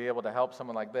going to be able to help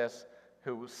someone like this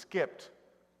who skipped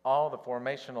all the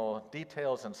formational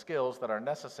details and skills that are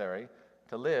necessary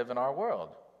to live in our world?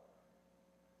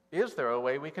 Is there a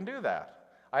way we can do that?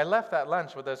 I left that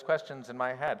lunch with those questions in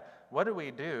my head. What do we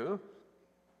do,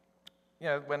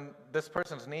 when this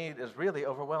person's need is really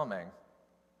overwhelming?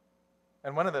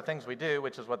 And one of the things we do,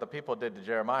 which is what the people did to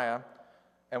Jeremiah,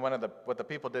 and what the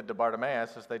people did to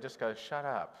Bartimaeus, is they just go, shut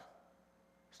up.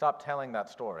 Stop telling that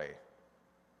story.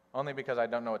 Only because I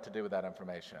don't know what to do with that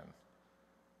information.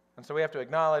 And so we have to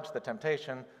acknowledge the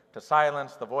temptation to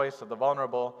silence the voice of the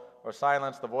vulnerable or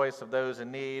silence the voice of those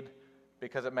in need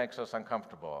because it makes us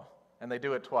uncomfortable. And they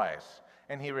do it twice.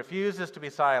 And he refuses to be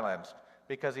silenced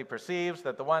because he perceives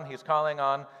that the one he's calling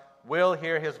on will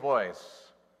hear his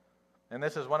voice. And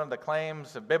this is one of the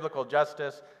claims of biblical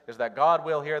justice, is that God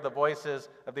will hear the voices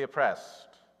of the oppressed.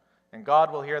 And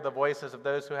God will hear the voices of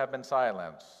those who have been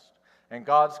silenced. And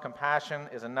God's compassion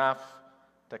is enough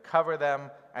to cover them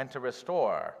and to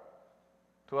restore,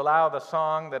 to allow the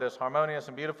song that is harmonious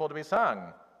and beautiful to be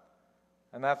sung.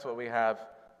 And that's what we have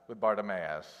with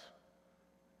Bartimaeus.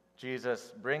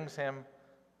 Jesus brings him,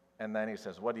 and then he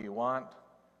says, what do you want?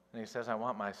 And he says, I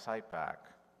want my sight back.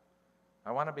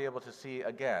 I want to be able to see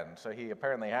again. So he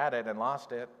apparently had it and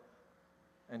lost it,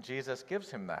 and Jesus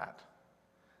gives him that.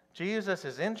 Jesus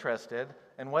is interested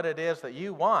in what it is that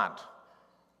you want.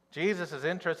 Jesus is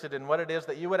interested in what it is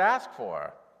that you would ask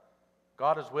for.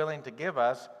 God is willing to give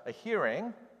us a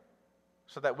hearing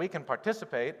so that we can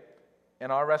participate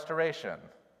in our restoration.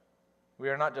 We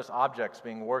are not just objects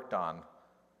being worked on.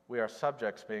 We are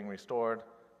subjects being restored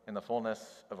in the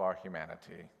fullness of our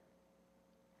humanity.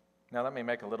 Now let me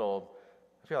make I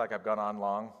feel like I've gone on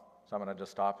long, so I'm going to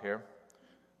just stop here.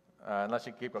 Unless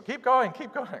you keep going. Keep going,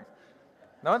 keep going.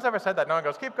 No one's ever said that. No one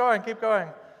goes, keep going, keep going.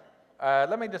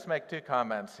 Let me just make 2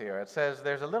 comments here. It says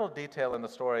there's a little detail in the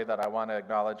story that I want to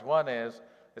acknowledge. One is,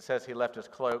 it says he left his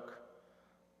cloak.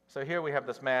 So here we have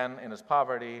this man in his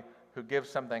poverty who gives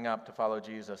something up to follow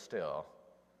Jesus still.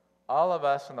 All of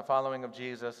us in the following of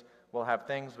Jesus will have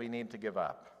things we need to give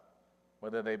up,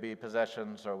 whether they be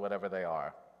possessions or whatever they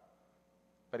are.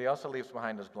 But he also leaves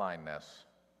behind his blindness.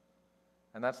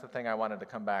 And that's the thing I wanted to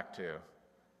come back to.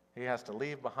 He has to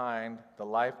leave behind the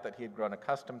life that he had grown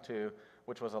accustomed to,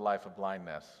 which was a life of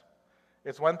blindness.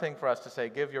 It's one thing for us to say,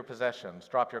 give your possessions,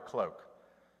 drop your cloak,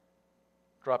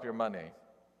 drop your money,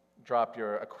 drop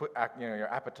your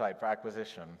appetite for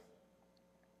acquisition.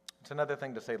 It's another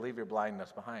thing to say, leave your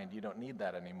blindness behind. You don't need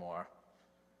that anymore.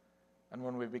 And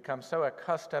when we've become so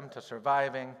accustomed to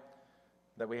surviving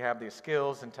that we have these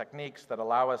skills and techniques that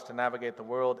allow us to navigate the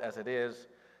world as it is,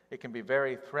 it can be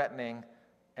very threatening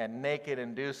and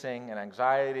naked-inducing and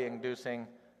anxiety-inducing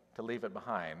to leave it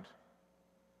behind.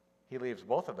 He leaves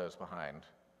both of those behind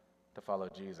to follow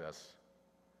Jesus.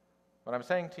 What I'm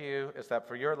saying to you is that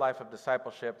for your life of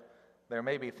discipleship, there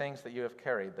may be things that you have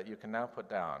carried that you can now put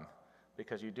down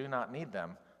because you do not need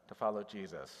them to follow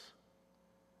Jesus.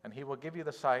 And he will give you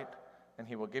the sight, and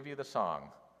he will give you the song,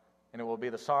 and it will be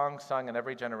the song sung in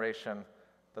every generation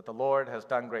that the Lord has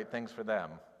done great things for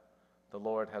them. The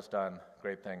Lord has done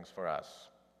great things for us.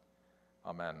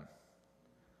 Amen.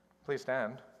 Please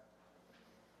stand.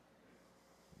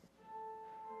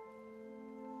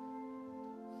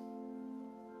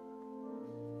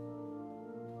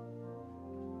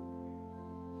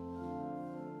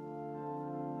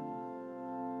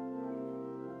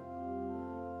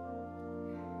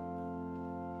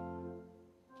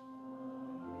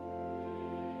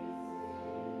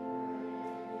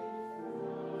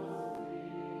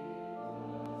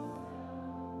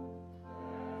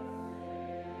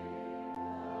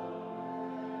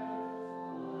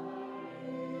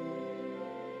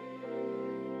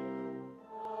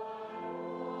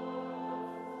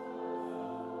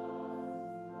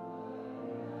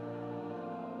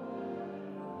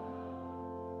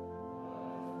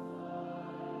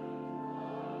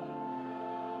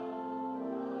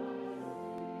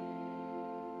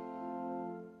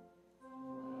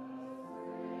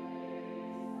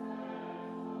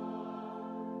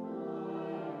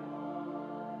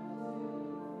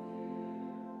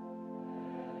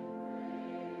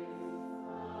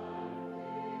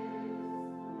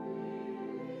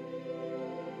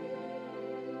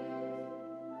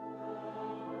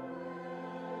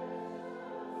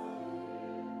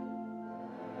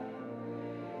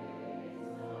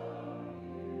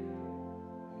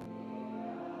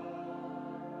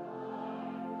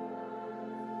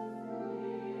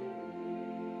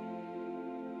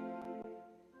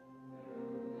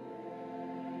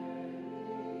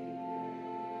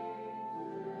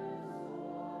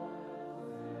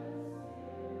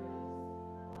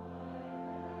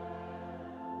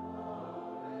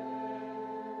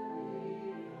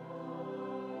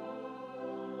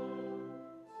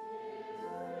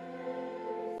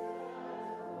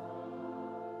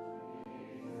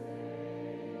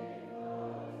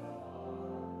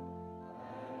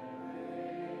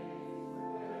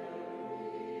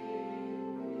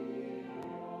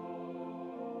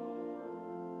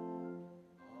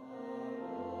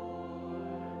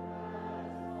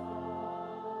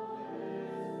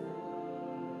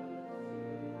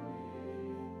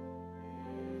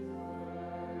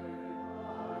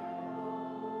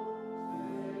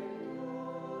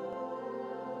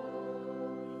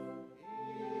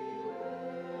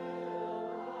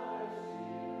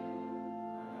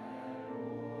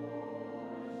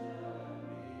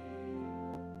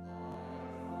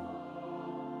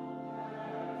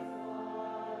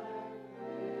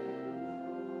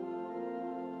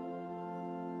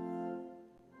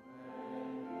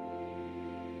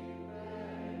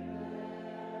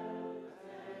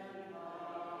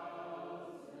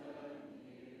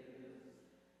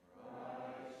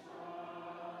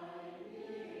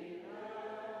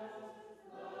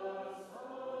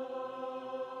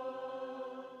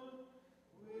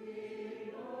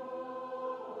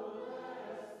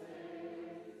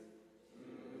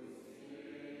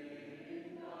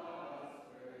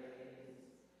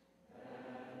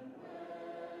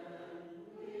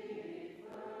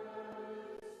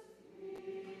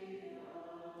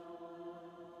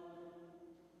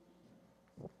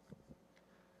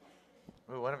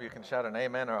 Ooh, one of you can shout an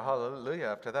amen or a hallelujah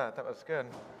after that. That was good.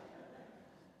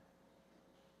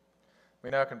 We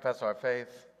now confess our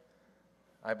faith.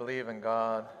 I believe in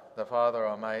God, the Father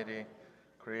Almighty,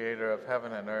 creator of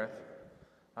heaven and earth.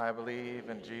 I believe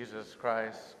in Jesus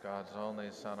Christ, God's only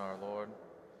Son, our Lord,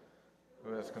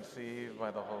 who was conceived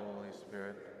by the Holy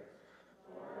Spirit,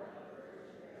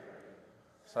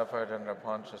 suffered under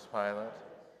Pontius Pilate,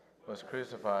 was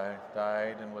crucified,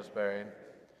 died, and was buried.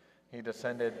 He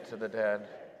descended to the dead.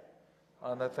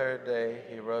 On the third day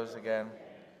he rose again.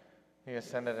 He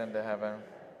ascended into heaven.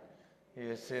 He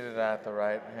is seated at the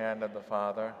right hand of the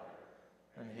Father,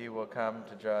 and he will come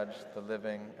to judge the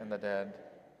living and the dead.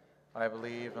 I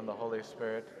believe in the Holy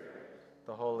Spirit,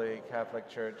 the Holy Catholic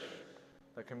Church,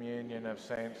 the communion of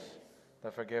saints,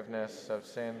 the forgiveness of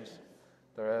sins,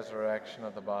 the resurrection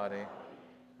of the body,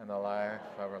 and the life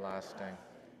everlasting.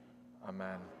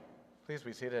 Amen. Please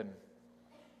be seated.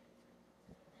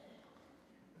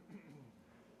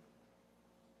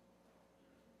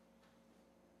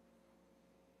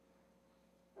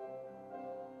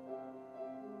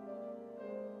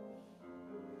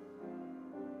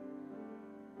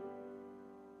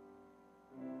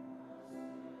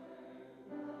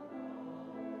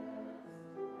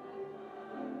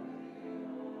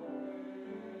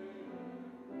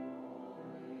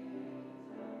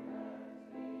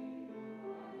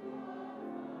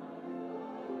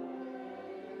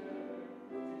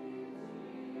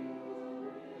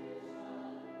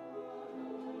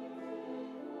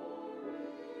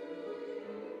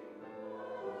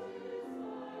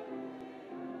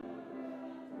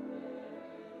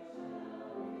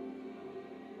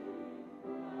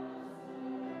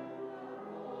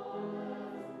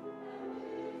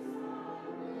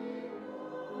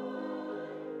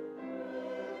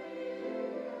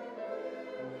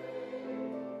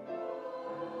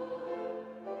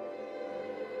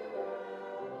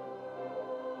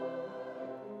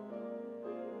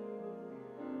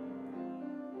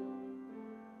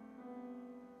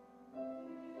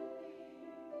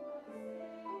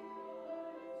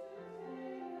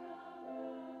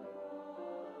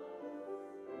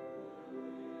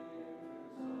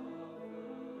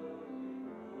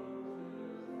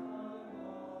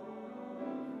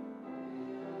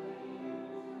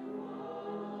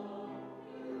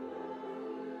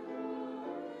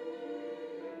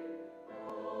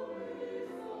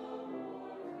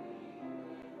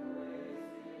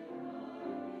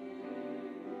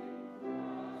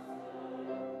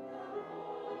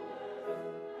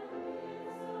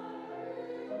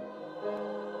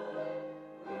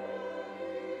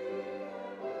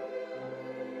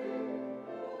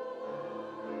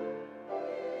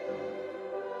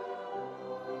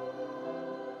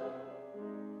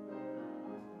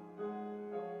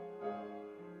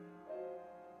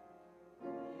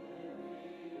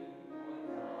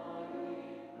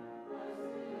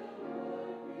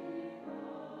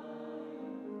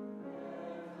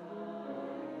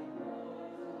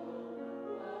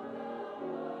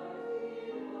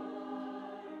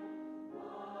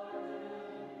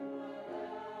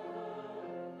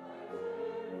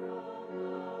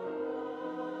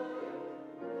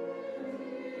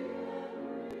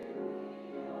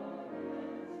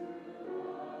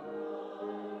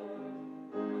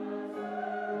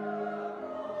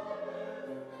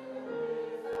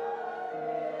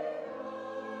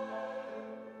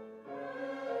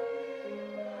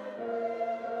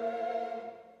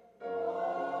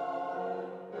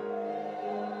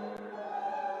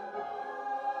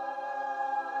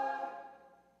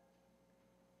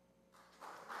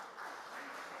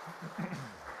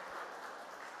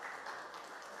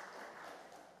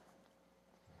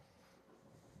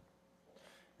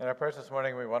 In our prayers this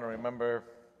morning, we want to remember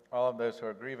all of those who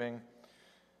are grieving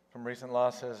from recent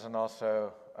losses, and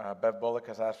also Bev Bullock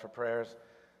has asked for prayers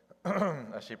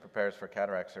as she prepares for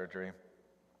cataract surgery.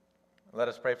 Let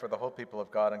us pray for the whole people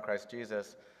of God in Christ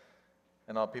Jesus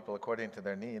and all people according to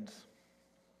their needs.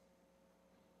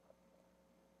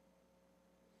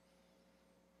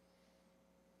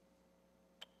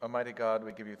 Almighty God,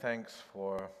 we give you thanks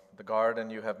for the garden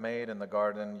you have made and the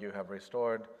garden you have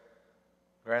restored.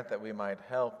 Grant that we might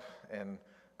help in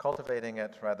cultivating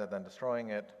it rather than destroying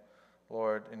it,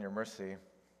 Lord, in your mercy.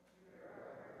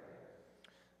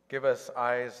 Give us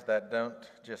eyes that don't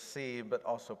just see, but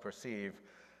also perceive.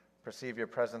 Perceive your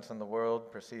presence in the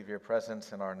world, perceive your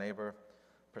presence in our neighbor,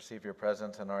 perceive your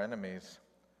presence in our enemies.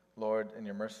 Lord, in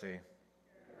your mercy.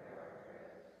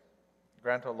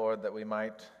 Grant, O Lord, that we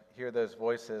might hear those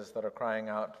voices that are crying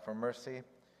out for mercy.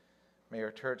 May your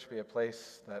church be a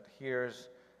place that hears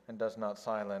and does not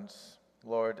silence.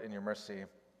 Lord, in your mercy.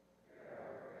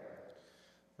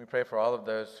 We pray for all of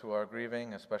those who are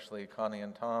grieving, especially Connie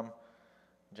and Tom,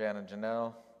 Jan and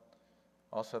Janelle,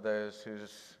 also those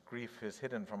whose grief is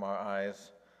hidden from our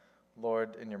eyes.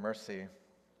 Lord, in your mercy.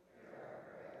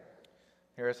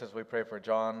 Hear us as we pray for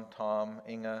John, Tom,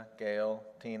 Inga, Gail,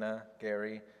 Tina,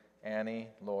 Gary, Annie,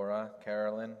 Laura,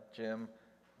 Carolyn, Jim,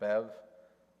 Bev.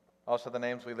 Also the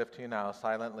names we lift to you now,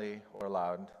 silently or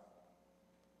loud.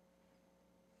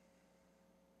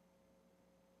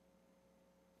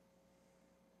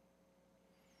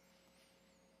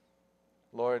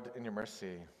 Lord, in your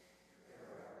mercy.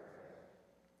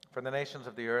 For the nations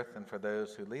of the earth and for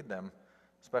those who lead them,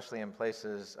 especially in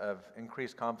places of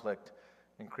increased conflict,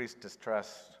 increased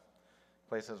distrust,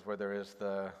 places where there is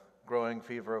the growing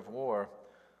fever of war,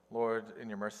 Lord, in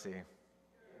your mercy.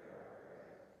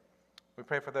 We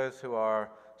pray for those who are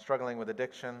struggling with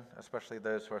addiction, especially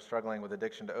those who are struggling with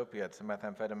addiction to opiates and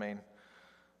methamphetamine.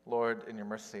 Lord, in your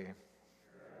mercy.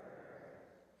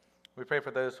 We pray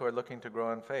for those who are looking to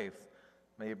grow in faith.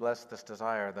 May you bless this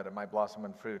desire that it might blossom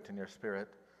in fruit in your spirit.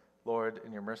 Lord,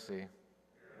 in your mercy.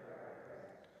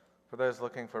 For those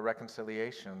looking for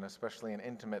reconciliation, especially in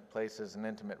intimate places and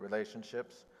intimate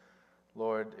relationships,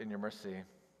 Lord, in your mercy.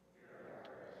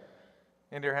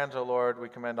 Into your hands, O Lord, we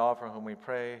commend all for whom we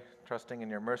pray, trusting in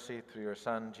your mercy through your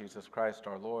Son, Jesus Christ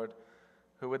our Lord,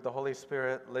 who with the Holy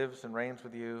Spirit lives and reigns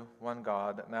with you, one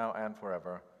God, now and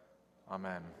forever.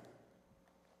 Amen.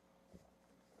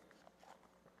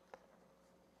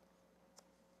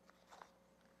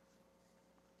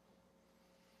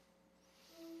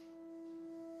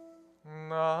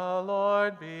 The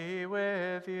Lord be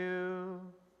with you.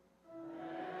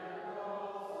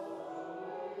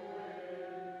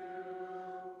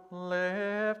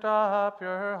 Lift up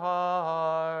your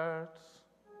hearts.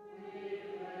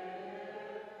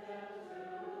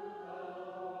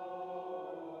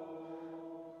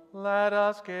 Let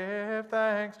us give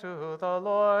thanks to the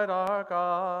Lord our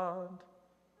God.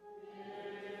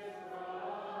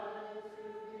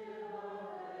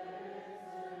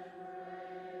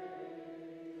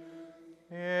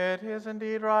 It is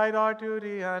indeed right, our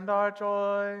duty and our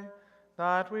joy,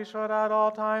 that we should at all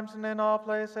times and in all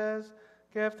places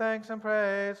give thanks and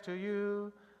praise to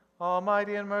you,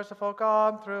 Almighty and merciful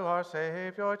God, through our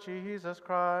Savior Jesus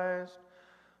Christ,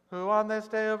 who on this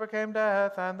day overcame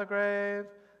death and the grave,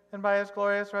 and by his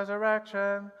glorious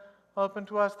resurrection opened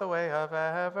to us the way of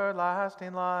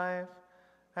everlasting life.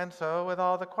 And so with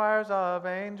all the choirs of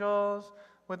angels,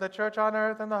 with the church on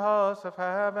earth and the hosts of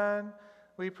heaven,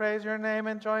 we praise your name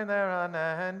and join their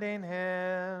unending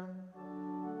hymn.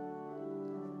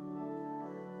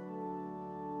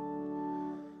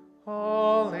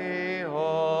 Holy,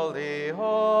 holy,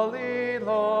 holy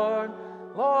Lord,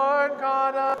 Lord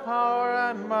God of power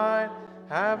and might,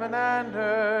 heaven and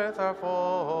earth are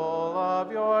full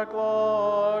of your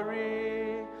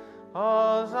glory.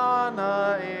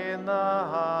 Hosanna in the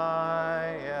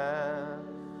highest.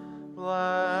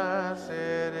 Blessed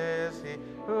is he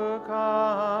who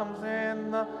comes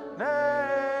in the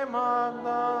name of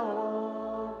the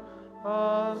Lord.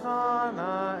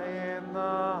 Hosanna in the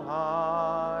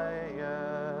highest.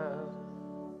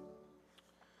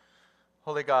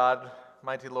 Holy God,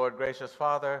 mighty Lord, gracious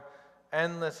Father,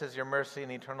 endless is your mercy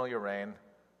and eternal your reign.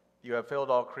 You have filled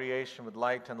all creation with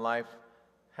light and life.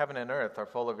 Heaven and earth are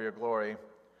full of your glory.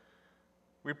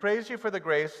 We praise you for the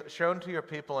grace shown to your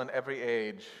people in every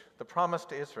age, the promise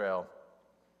to Israel,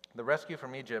 the rescue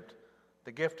from Egypt,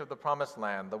 the gift of the promised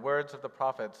land, the words of the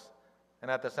prophets, and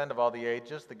at this end of all the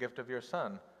ages, the gift of your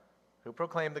Son, who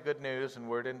proclaimed the good news in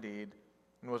word and deed,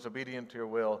 and was obedient to your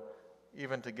will,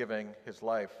 even to giving his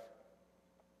life.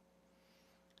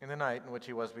 In the night in which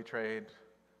he was betrayed,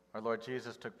 our Lord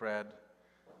Jesus took bread.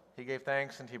 He gave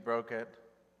thanks and he broke it.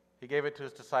 He gave it to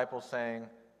his disciples, saying,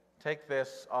 "Take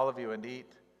this, all of you, and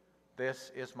eat.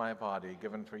 This is my body,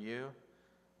 given for you.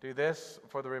 Do this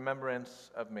for the remembrance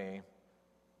of me."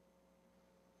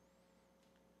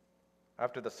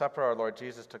 After the supper, our Lord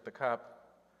Jesus took the cup.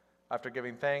 After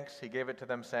giving thanks, he gave it to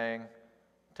them, saying,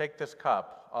 "Take this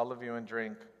cup, all of you, and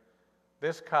drink.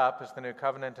 This cup is the new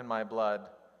covenant in my blood,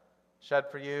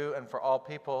 shed for you and for all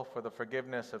people for the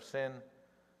forgiveness of sin.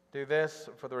 Do this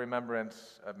for the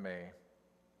remembrance of me."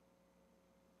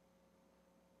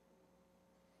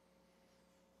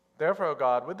 Therefore, O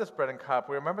God, with this bread and cup,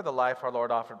 we remember the life our Lord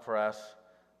offered for us,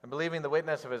 and believing the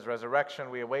witness of his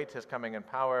resurrection, we await his coming in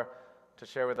power to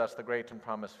share with us the great and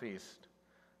promised feast.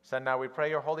 Send now, we pray,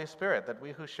 your Holy Spirit, that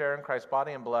we who share in Christ's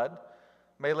body and blood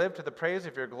may live to the praise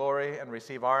of your glory and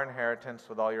receive our inheritance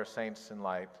with all your saints in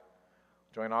light.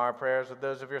 Join our prayers with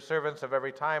those of your servants of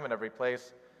every time and every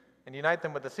place, and unite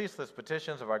them with the ceaseless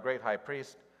petitions of our great high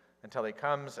priest, until he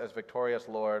comes as victorious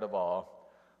Lord of all.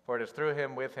 For it is through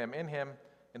him, with him,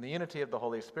 in the unity of the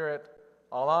Holy Spirit,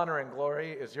 all honor and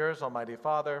glory is yours, Almighty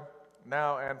Father,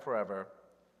 now and forever.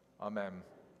 Amen.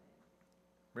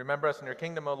 Remember us in your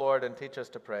kingdom, O Lord, and teach us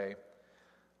to pray.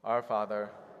 Our Father,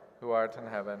 who art in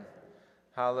heaven,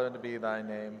 hallowed be thy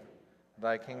name.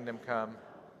 Thy kingdom come,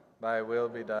 thy will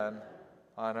be done,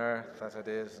 on earth as it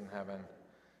is in heaven.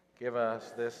 Give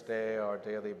us this day our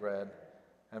daily bread,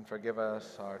 and forgive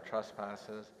us our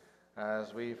trespasses,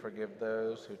 as we forgive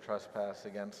those who trespass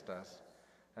against us.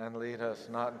 And lead us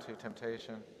not into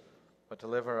temptation, but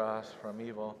deliver us from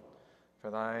evil.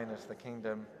 For thine is the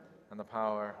kingdom, and the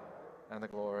power, and the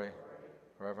glory,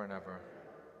 forever and ever.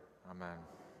 Amen.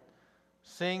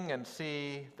 Sing and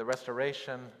see the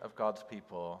restoration of God's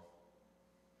people.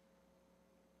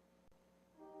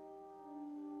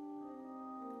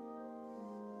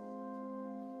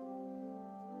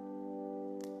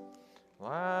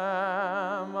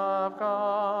 Lamb of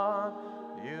God,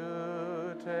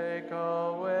 you take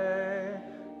away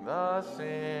the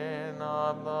sin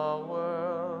of the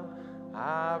world.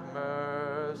 Have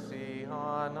mercy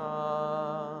on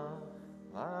us.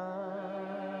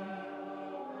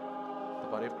 The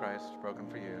body of Christ broken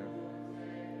for you.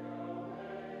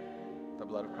 The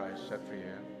blood of Christ shed for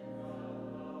you.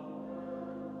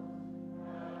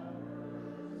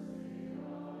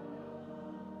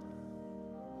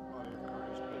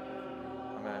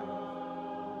 Amen.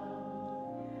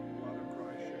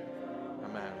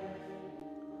 Amen.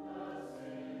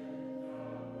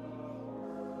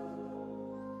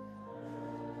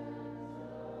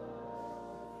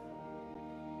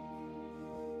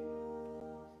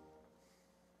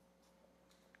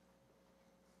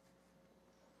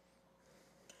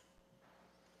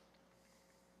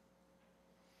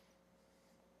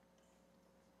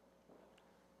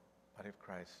 Body of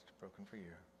Christ broken for you.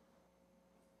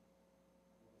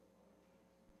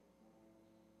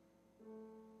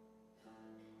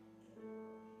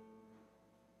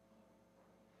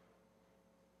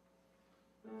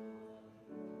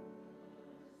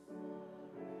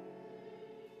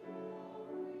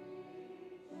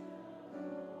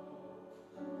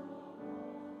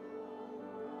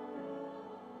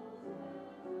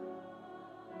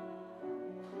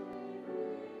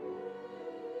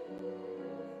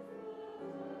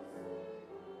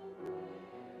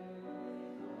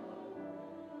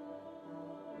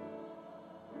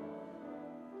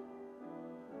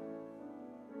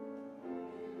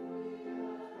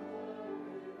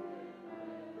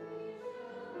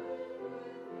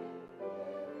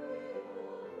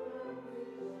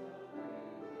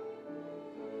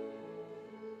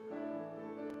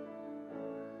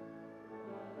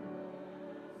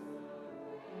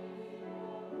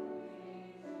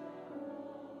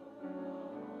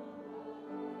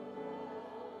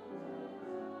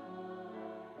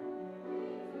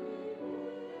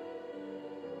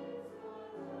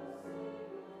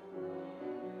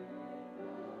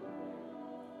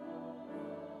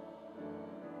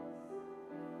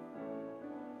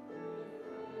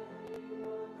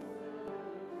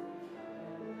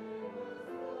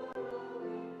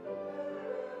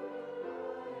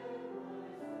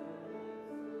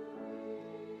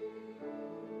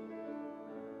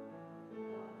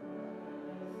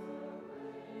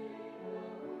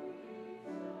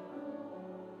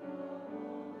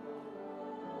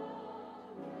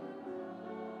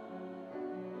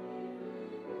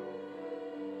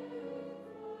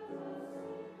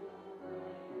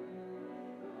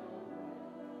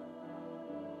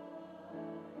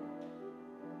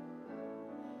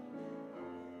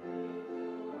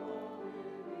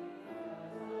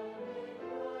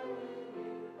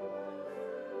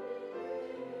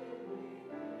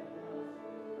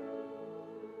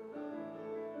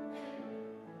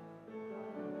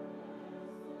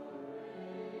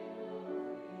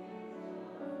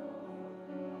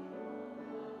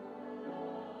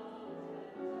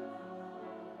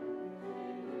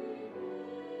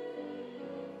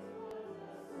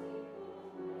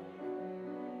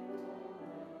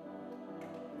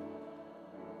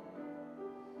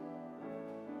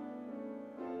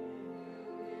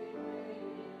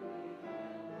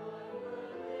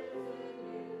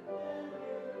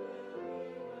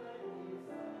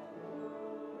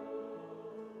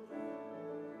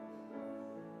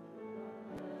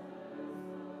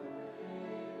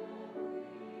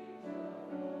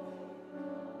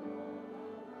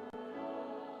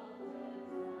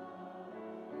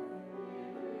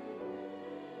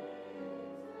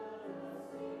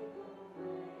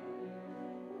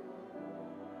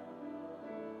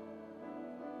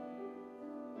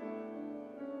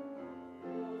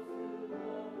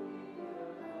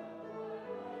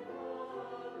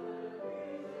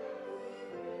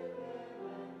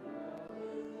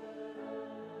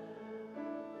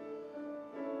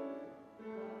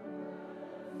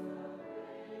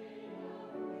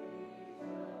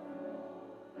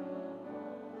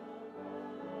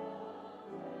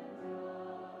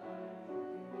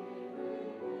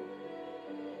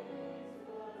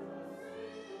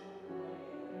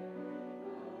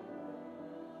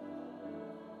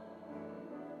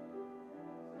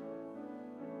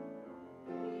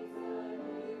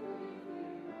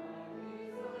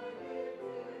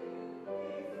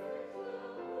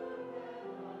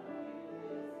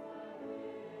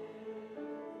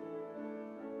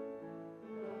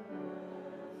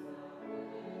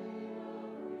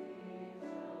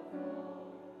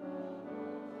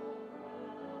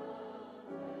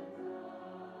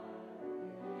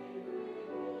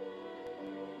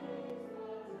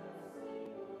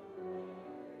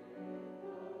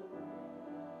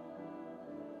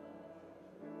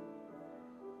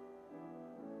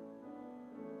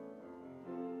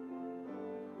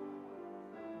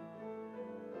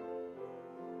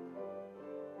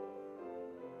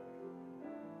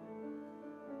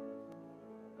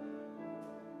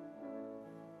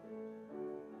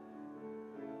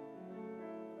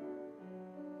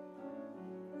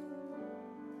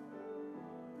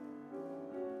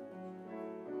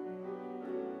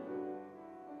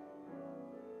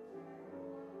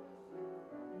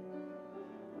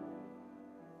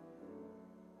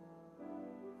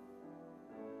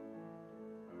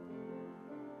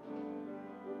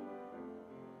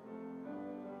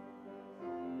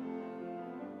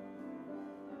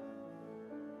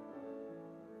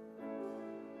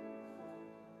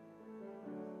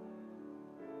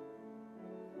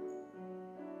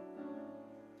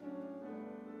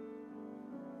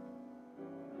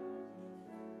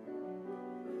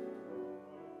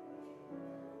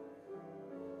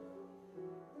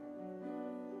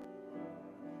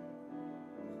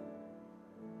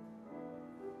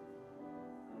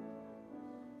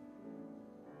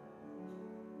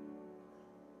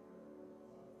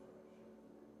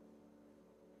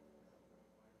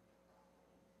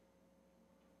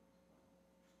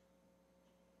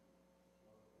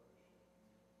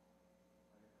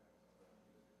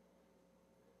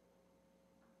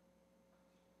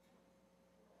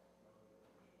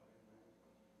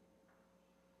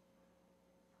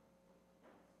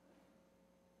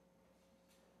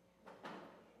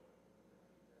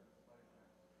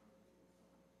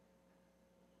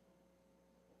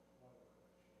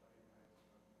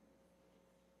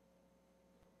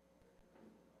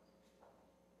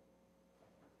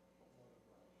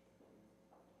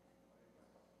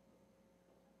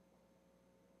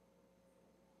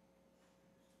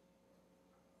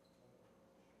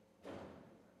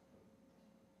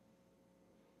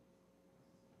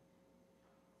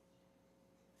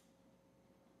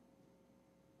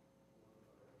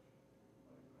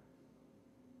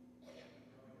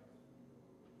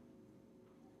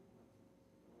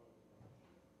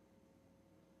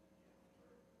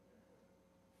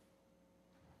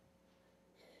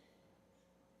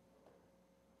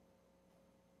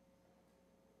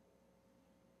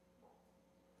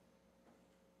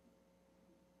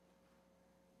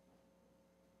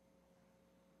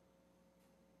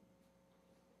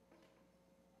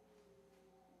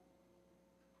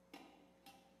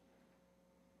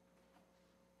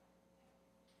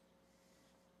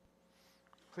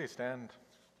 Please stand.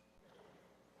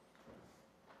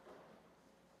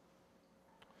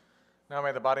 Now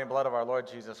may the body and blood of our Lord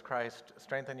Jesus Christ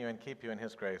strengthen you and keep you in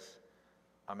his grace.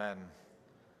 Amen.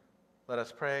 Let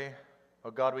us pray.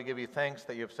 O God, we give you thanks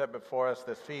that you have set before us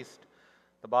this feast,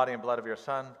 the body and blood of your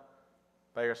Son.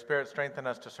 By your Spirit, strengthen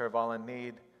us to serve all in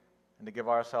need and to give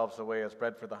ourselves away as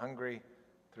bread for the hungry,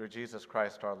 through Jesus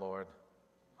Christ our Lord.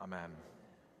 Amen.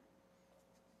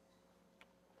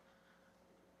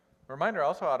 Reminder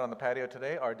also out on the patio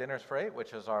today, our Dinners for Eight,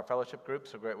 which is our fellowship group,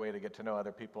 so a great way to get to know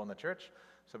other people in the church.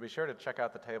 So be sure to check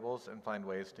out the tables and find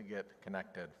ways to get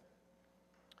connected.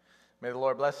 May the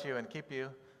Lord bless you and keep you.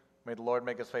 May the Lord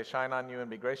make his face shine on you and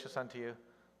be gracious unto you.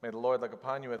 May the Lord look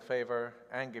upon you with favor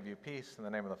and give you peace, in the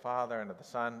name of the Father, and of the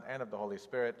Son, and of the Holy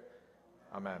Spirit.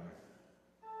 Amen.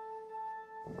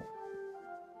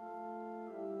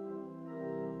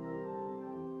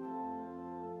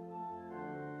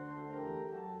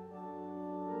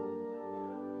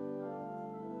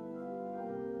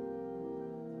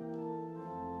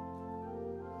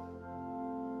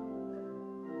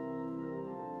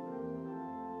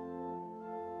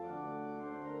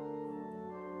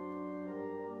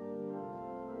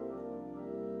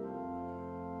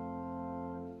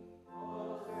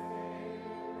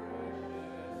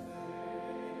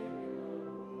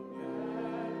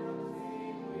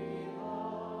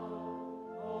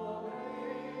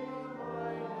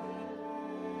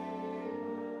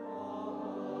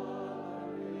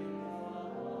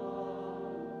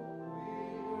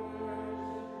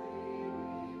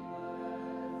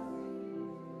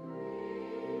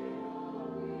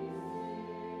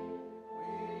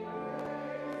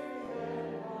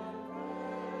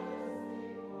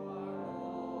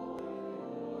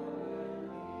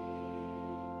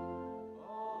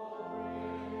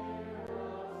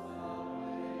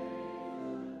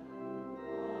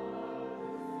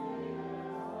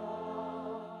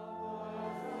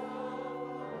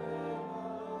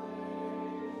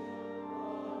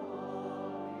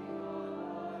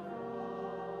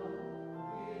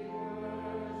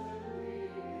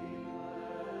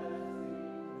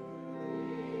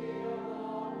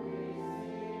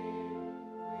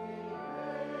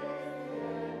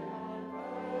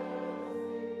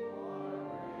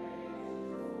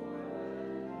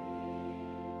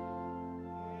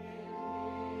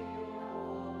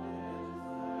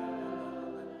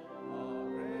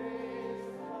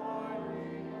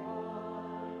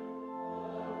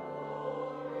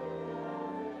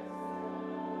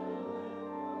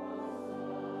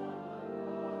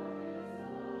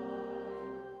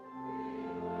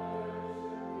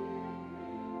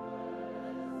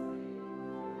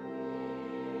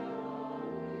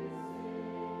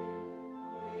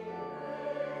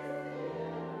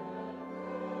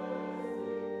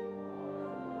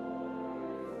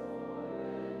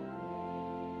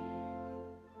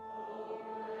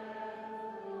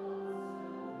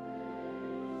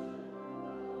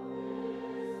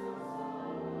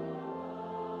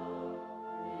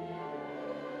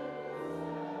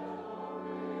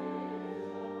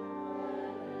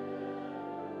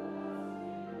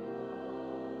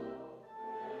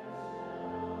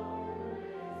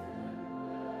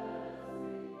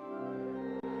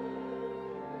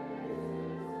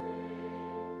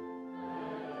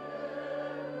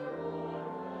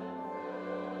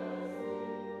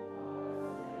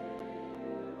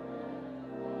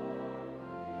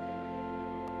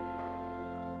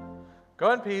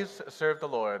 Go in peace, serve the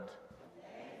Lord.